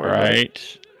 Don't worry.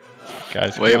 Right.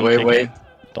 Guys, wait.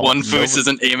 One Foos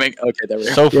isn't aiming. Okay, there we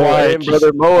go. So far, aim,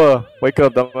 brother Moa. Wake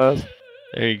up, dumbass.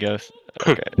 There you go.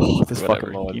 Okay. This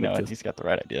fucking Moa. You know it. He's got the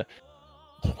right idea.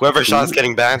 Whoever shot's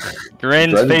getting banned.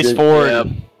 Grins, face forward. Yeah.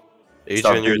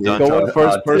 Adrian, you're done. Go in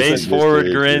first person. Face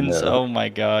forward, Grins. Oh my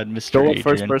god, Mr. Go in Adrian.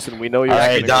 first person. We know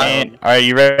you're done. Alright,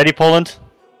 you ready, Poland?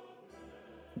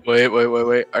 Wait.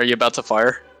 Are you about to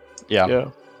fire? Yeah.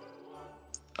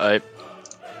 Alright.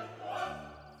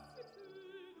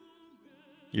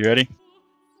 You ready?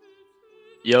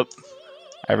 Yep.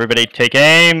 Everybody take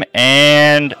aim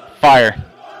and fire.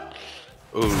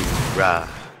 Ooh, rah.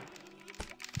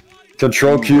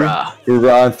 Control Q.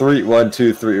 Hoorah on 3. 1,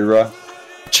 2, 3. Hoorah.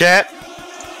 Chat.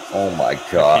 Oh my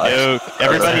god.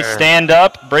 Everybody stand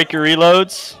up. Break your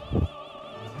reloads.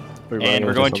 And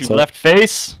we're going to left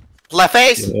face. Left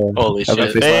face. Yeah. Holy shit.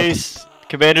 Left face.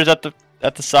 Commanders at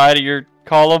the side of your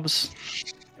columns.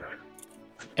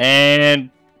 And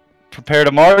prepare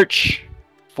to march.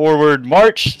 Forward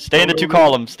march. Stay in the two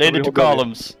columns. Stay in the two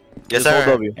columns. Yes,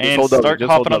 sir. And start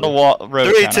hopping on the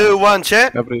road. 3, 2, 1,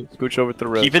 chat. Scooch over to the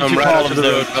road. Keep it two columns,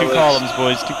 though. Two columns,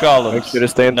 boys. Two columns. Make sure to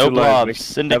stay in no two lines.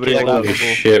 Syndicate level.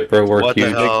 Shit, bro, we're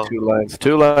huge. 2 lines.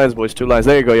 2 lines, boys. 2 lines.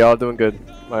 There you go. Y'all doing good.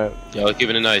 Y'all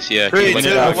keeping it nice, yeah. 3, 2, 1,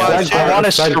 chat. I want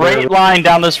a straight line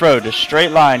down this road. A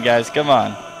straight line, guys. Come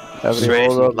on. Straight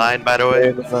line, by the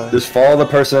way. Just follow the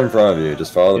person in front of you.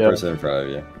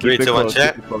 3, 2, 1,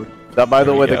 chat. That, by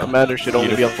the way, the commander should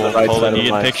only be on the right side of the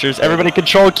line. Pictures. Everybody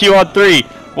control Q on 3.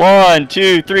 1,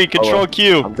 2, 3. Control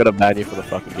Q. I'm gonna ban you for the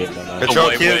fucking game now.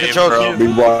 Control Q. Control Q.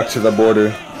 We walk to the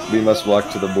border. We must walk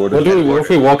to the border. What if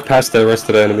we walk past the rest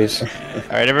of the enemies?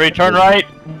 Alright, everybody turn right.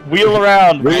 Wheel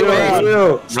around. Wheel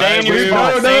around. Stay in your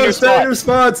spot. Stay in your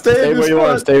spot. Stay where you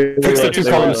are. Stay Fix the 2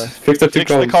 columns. Fix the 2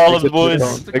 columns. Fix the columns, boys.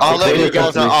 All of you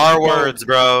guys are our words,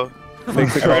 bro.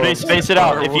 Everybody space it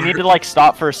out. If you need to like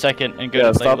stop for a second and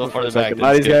go like, a little farther back,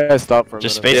 these guys stop for a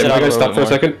just space it out. Stop for a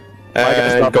second.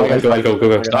 And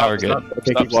go. Stop, we're good.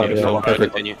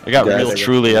 Perfect. I got real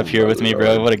truly up here with me,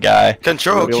 bro. What a guy.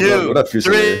 Control Q. 3,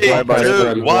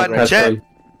 2, 1, check.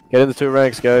 Get in the 2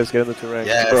 ranks, guys. Get in the 2 ranks.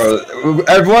 Yes. Bro,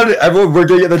 everyone, we're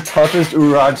gonna get the toughest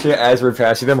Urantia as we're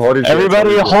passing them.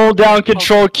 Everybody hold down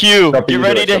Control Q. Get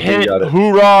ready to hit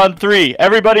Hoorah on 3.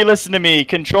 Everybody listen to me.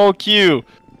 Control Q.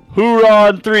 Hoorah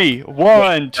on 3.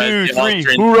 1, 2, 3.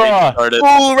 Hoorah!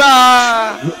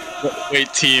 Hoorah!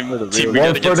 Wait, team, we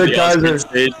gotta get to the Austrian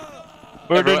stage.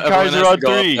 Kaiser on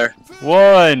 3.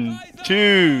 1,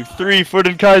 2, 3.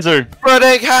 Kaiser.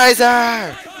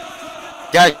 Kaiser!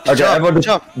 Guys, okay,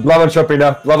 jump. Lava jumping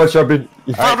now. Lava jumping.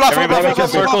 Everybody make a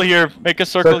circle here. Make a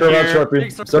circle here.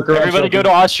 Everybody go to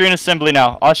Austrian Assembly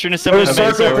now. Austrian Assembly.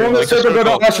 Circle, go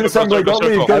to Austrian Assembly. Don't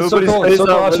leave. Go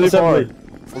to Austrian Assembly.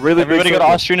 Really everybody go to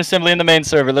Austrian Assembly in the main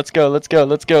server. Let's go.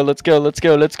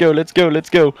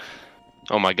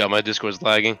 Oh my god, my Discord's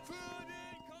lagging.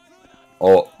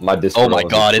 Oh, my Discord. Oh my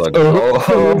god, it's oh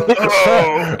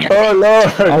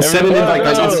Lord. I'll send an invite,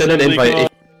 guys. I'll send an invite.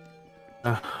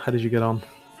 How did you get on?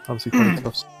 Obviously quite a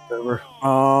tough server.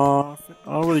 I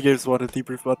don't really give what a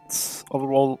debrief, but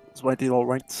overall it's quite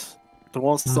alright. There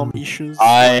was some issues.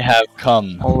 I have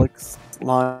come. Alex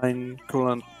line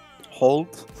couldn't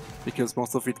hold because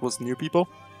most of it was new people.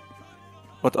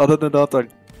 But other than that, I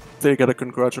still gotta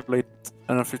congratulate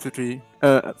NR53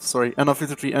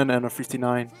 and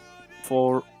NR59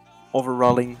 for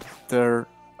overrallying their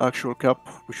actual cap,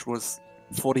 which was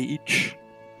 40 each.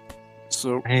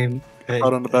 So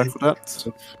out on the back for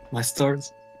that. My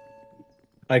stars.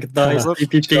 I got dice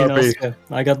PPP in Austria.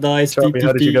 I got dice PPP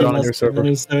how did you get on your server?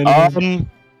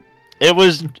 It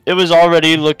was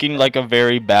already looking like a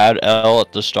very bad L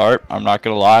at the start. I'm not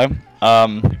gonna lie.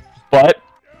 But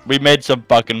we made some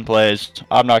fucking plays.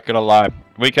 I'm not gonna lie.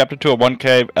 We kept it to a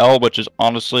 1K L, which is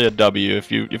honestly a W.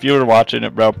 If you were watching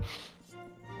it, bro,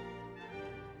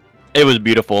 it was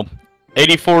beautiful.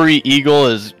 84E Eagle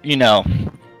is, you know,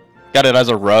 got it as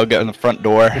a rug in the front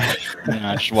door.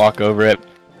 I just walk over it.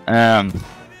 No,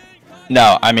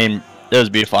 I mean, it was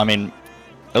beautiful. I mean,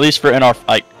 at least for NR,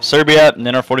 like Serbia and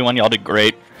NR41, y'all did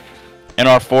great.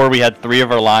 NR4, we had 3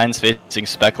 of our lines facing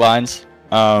spec lines.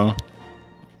 So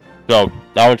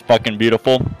that was fucking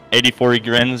beautiful. 84E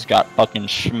Grins got fucking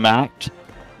smacked.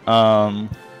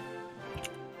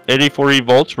 84E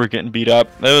Volts were getting beat up.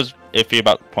 It was iffy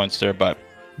about points there, but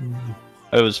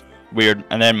it was weird.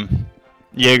 And then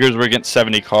Jaegers were getting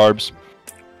 70 carbs.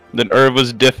 Then Irv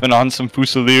was diffing on some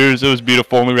Fusiliers. It was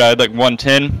beautiful. We had like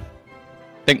 110. I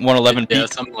think 111 peak. Yeah,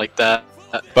 something like that.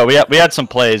 But we had some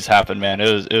plays happen, man.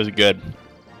 It was good.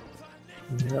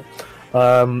 Yep.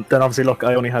 Then obviously, look,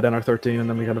 I only had NR13, and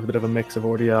then we had a bit of a mix of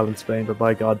RDL and Spain. But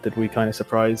by God, did we kind of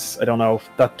surprise? I don't know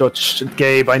that Dutch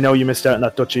Gabe. I know you missed out on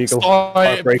that Dutch Eagle.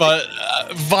 Sorry, but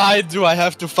why do I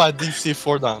have to fight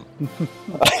DC4 down?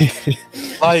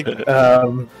 Like,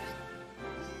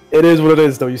 it is what it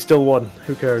is, though. You still won.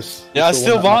 Who cares? Yeah, I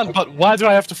still won, but why do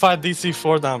I have to fight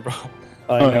DC4 down, bro?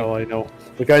 I know.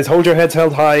 But guys, hold your heads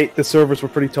held high. The servers were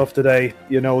pretty tough today.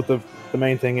 You know, the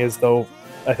main thing is, though,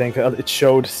 I think it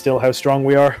showed still how strong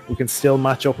we are. We can still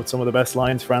match up with some of the best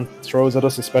lines France throws at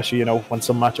us, especially, you know, when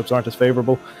some matchups aren't as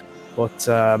favorable. But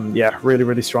yeah, really,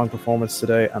 really strong performance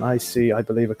today. And I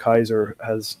believe a Kaiser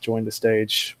has joined the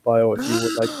stage. Bio, if you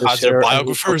would like to share. Bio,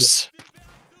 go first.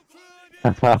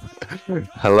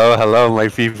 Hello, my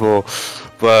people.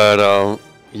 But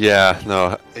yeah,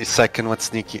 no. Second, what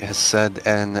Sneaky has said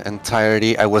in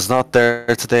entirety. I was not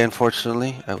there today,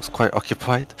 unfortunately. I was quite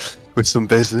occupied with some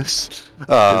business.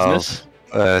 What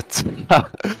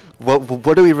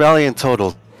do we rally in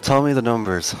total? Tell me the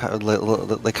numbers.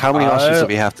 Like how many Austrians do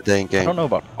we have today in game? I don't know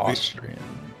about Austrian.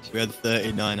 We had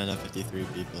 39 and 53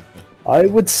 people. I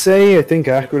would say, I think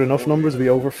accurate enough numbers would be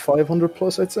over 500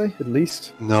 plus, I'd say, at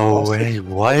least. No way,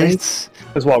 what?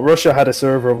 Because what, Russia had a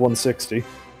server of 160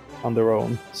 on their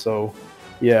own, so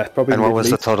yeah, probably. And what was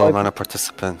the total amount of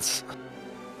participants?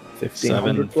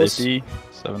 750,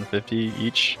 750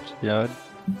 each, yeah.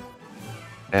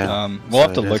 We'll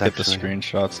have to look at the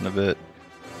screenshots in a bit.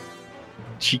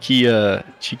 Cheeky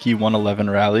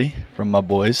 111 rally from my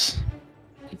boys.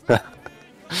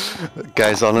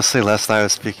 Guys, honestly, last night I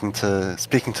was speaking to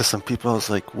some people. I was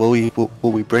like, will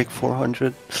we break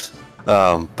 400?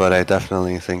 But I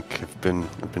definitely think I've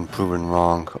been proven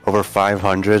wrong. Over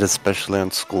 500, especially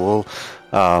on school,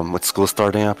 with school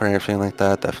starting up and everything like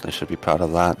that. Definitely should be proud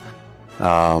of that.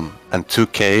 And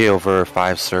 2K over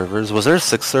 5 servers. Was there a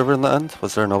 6th server in the end?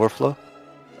 Was there an overflow?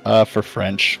 For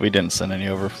French, we didn't send any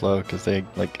overflow because they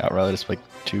like outrallied us like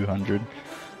 200.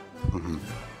 Mm-hmm.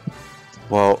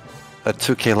 Well, a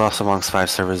 2K loss amongst 5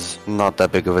 servers, not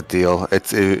that big of a deal.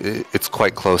 It's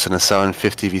quite close in a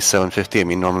 750 v 750. I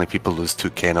mean, normally people lose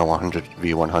 2K in a 100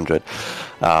 v 100.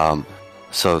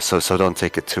 So don't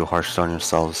take it too harsh on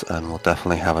yourselves, and we'll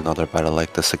definitely have another battle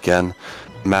like this again.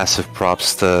 Massive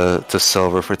props to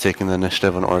Silver for taking the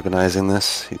initiative and organizing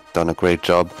this. He's done a great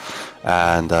job,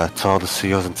 and to all the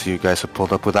CEOs and to you guys who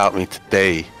pulled up without me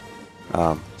today.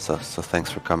 So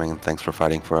thanks for coming and thanks for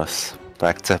fighting for us.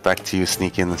 Back to you,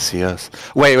 Sneaky, and the CEOs.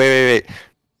 Wait.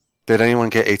 Did anyone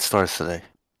get 8 stars today?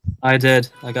 I did.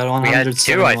 I got 100. We had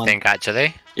 2, I think,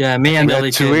 actually. Yeah, me and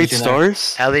LEK. 2 8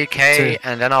 stars? LEK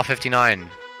and NR59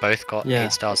 both got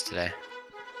 8 stars today.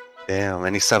 Damn,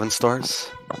 any 7 stars?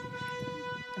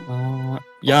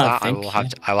 Yeah, I will have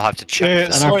to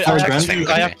check. Sorry, I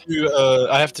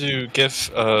have to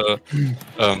give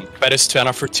credits to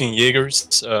NR13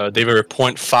 Jaegers. They were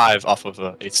 0.5 off of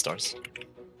 8 stars.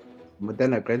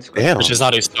 Damn. Which is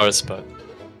not 8 stars, but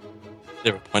they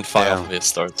were 0.5 off of 8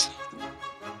 stars.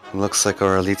 Looks like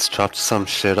our elites chopped some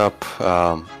shit up,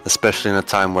 especially in a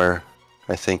time where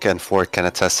I think N4 can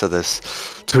attest to this.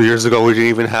 2 years ago, we didn't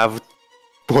even have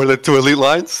more than 2 elite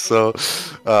lines, so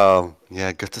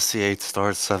yeah, good to see 8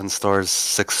 stars, 7 stars,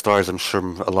 6 stars. I'm sure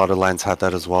a lot of lines had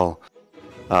that as well.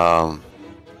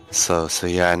 So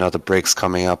yeah, I know the break's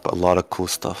coming up. A lot of cool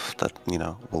stuff that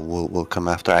will come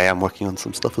after. I am working on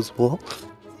some stuff as well,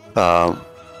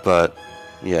 but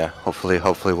yeah, hopefully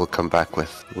we'll come back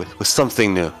with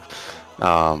something new.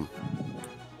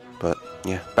 But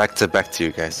yeah, back to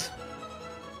you guys.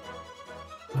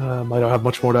 I don't have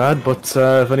much more to add, but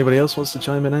if anybody else wants to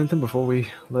chime in anything before we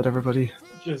let everybody...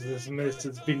 Just this mess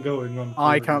has been going on.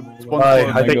 I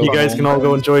think you guys can all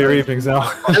go enjoy your evenings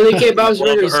now. LEK Bowser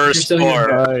I love Earth.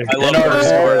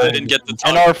 I didn't get the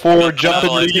time. NR4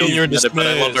 jumping Union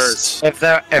dismissed. If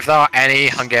there are any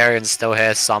Hungarians still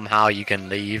here, somehow you can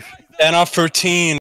leave. NR13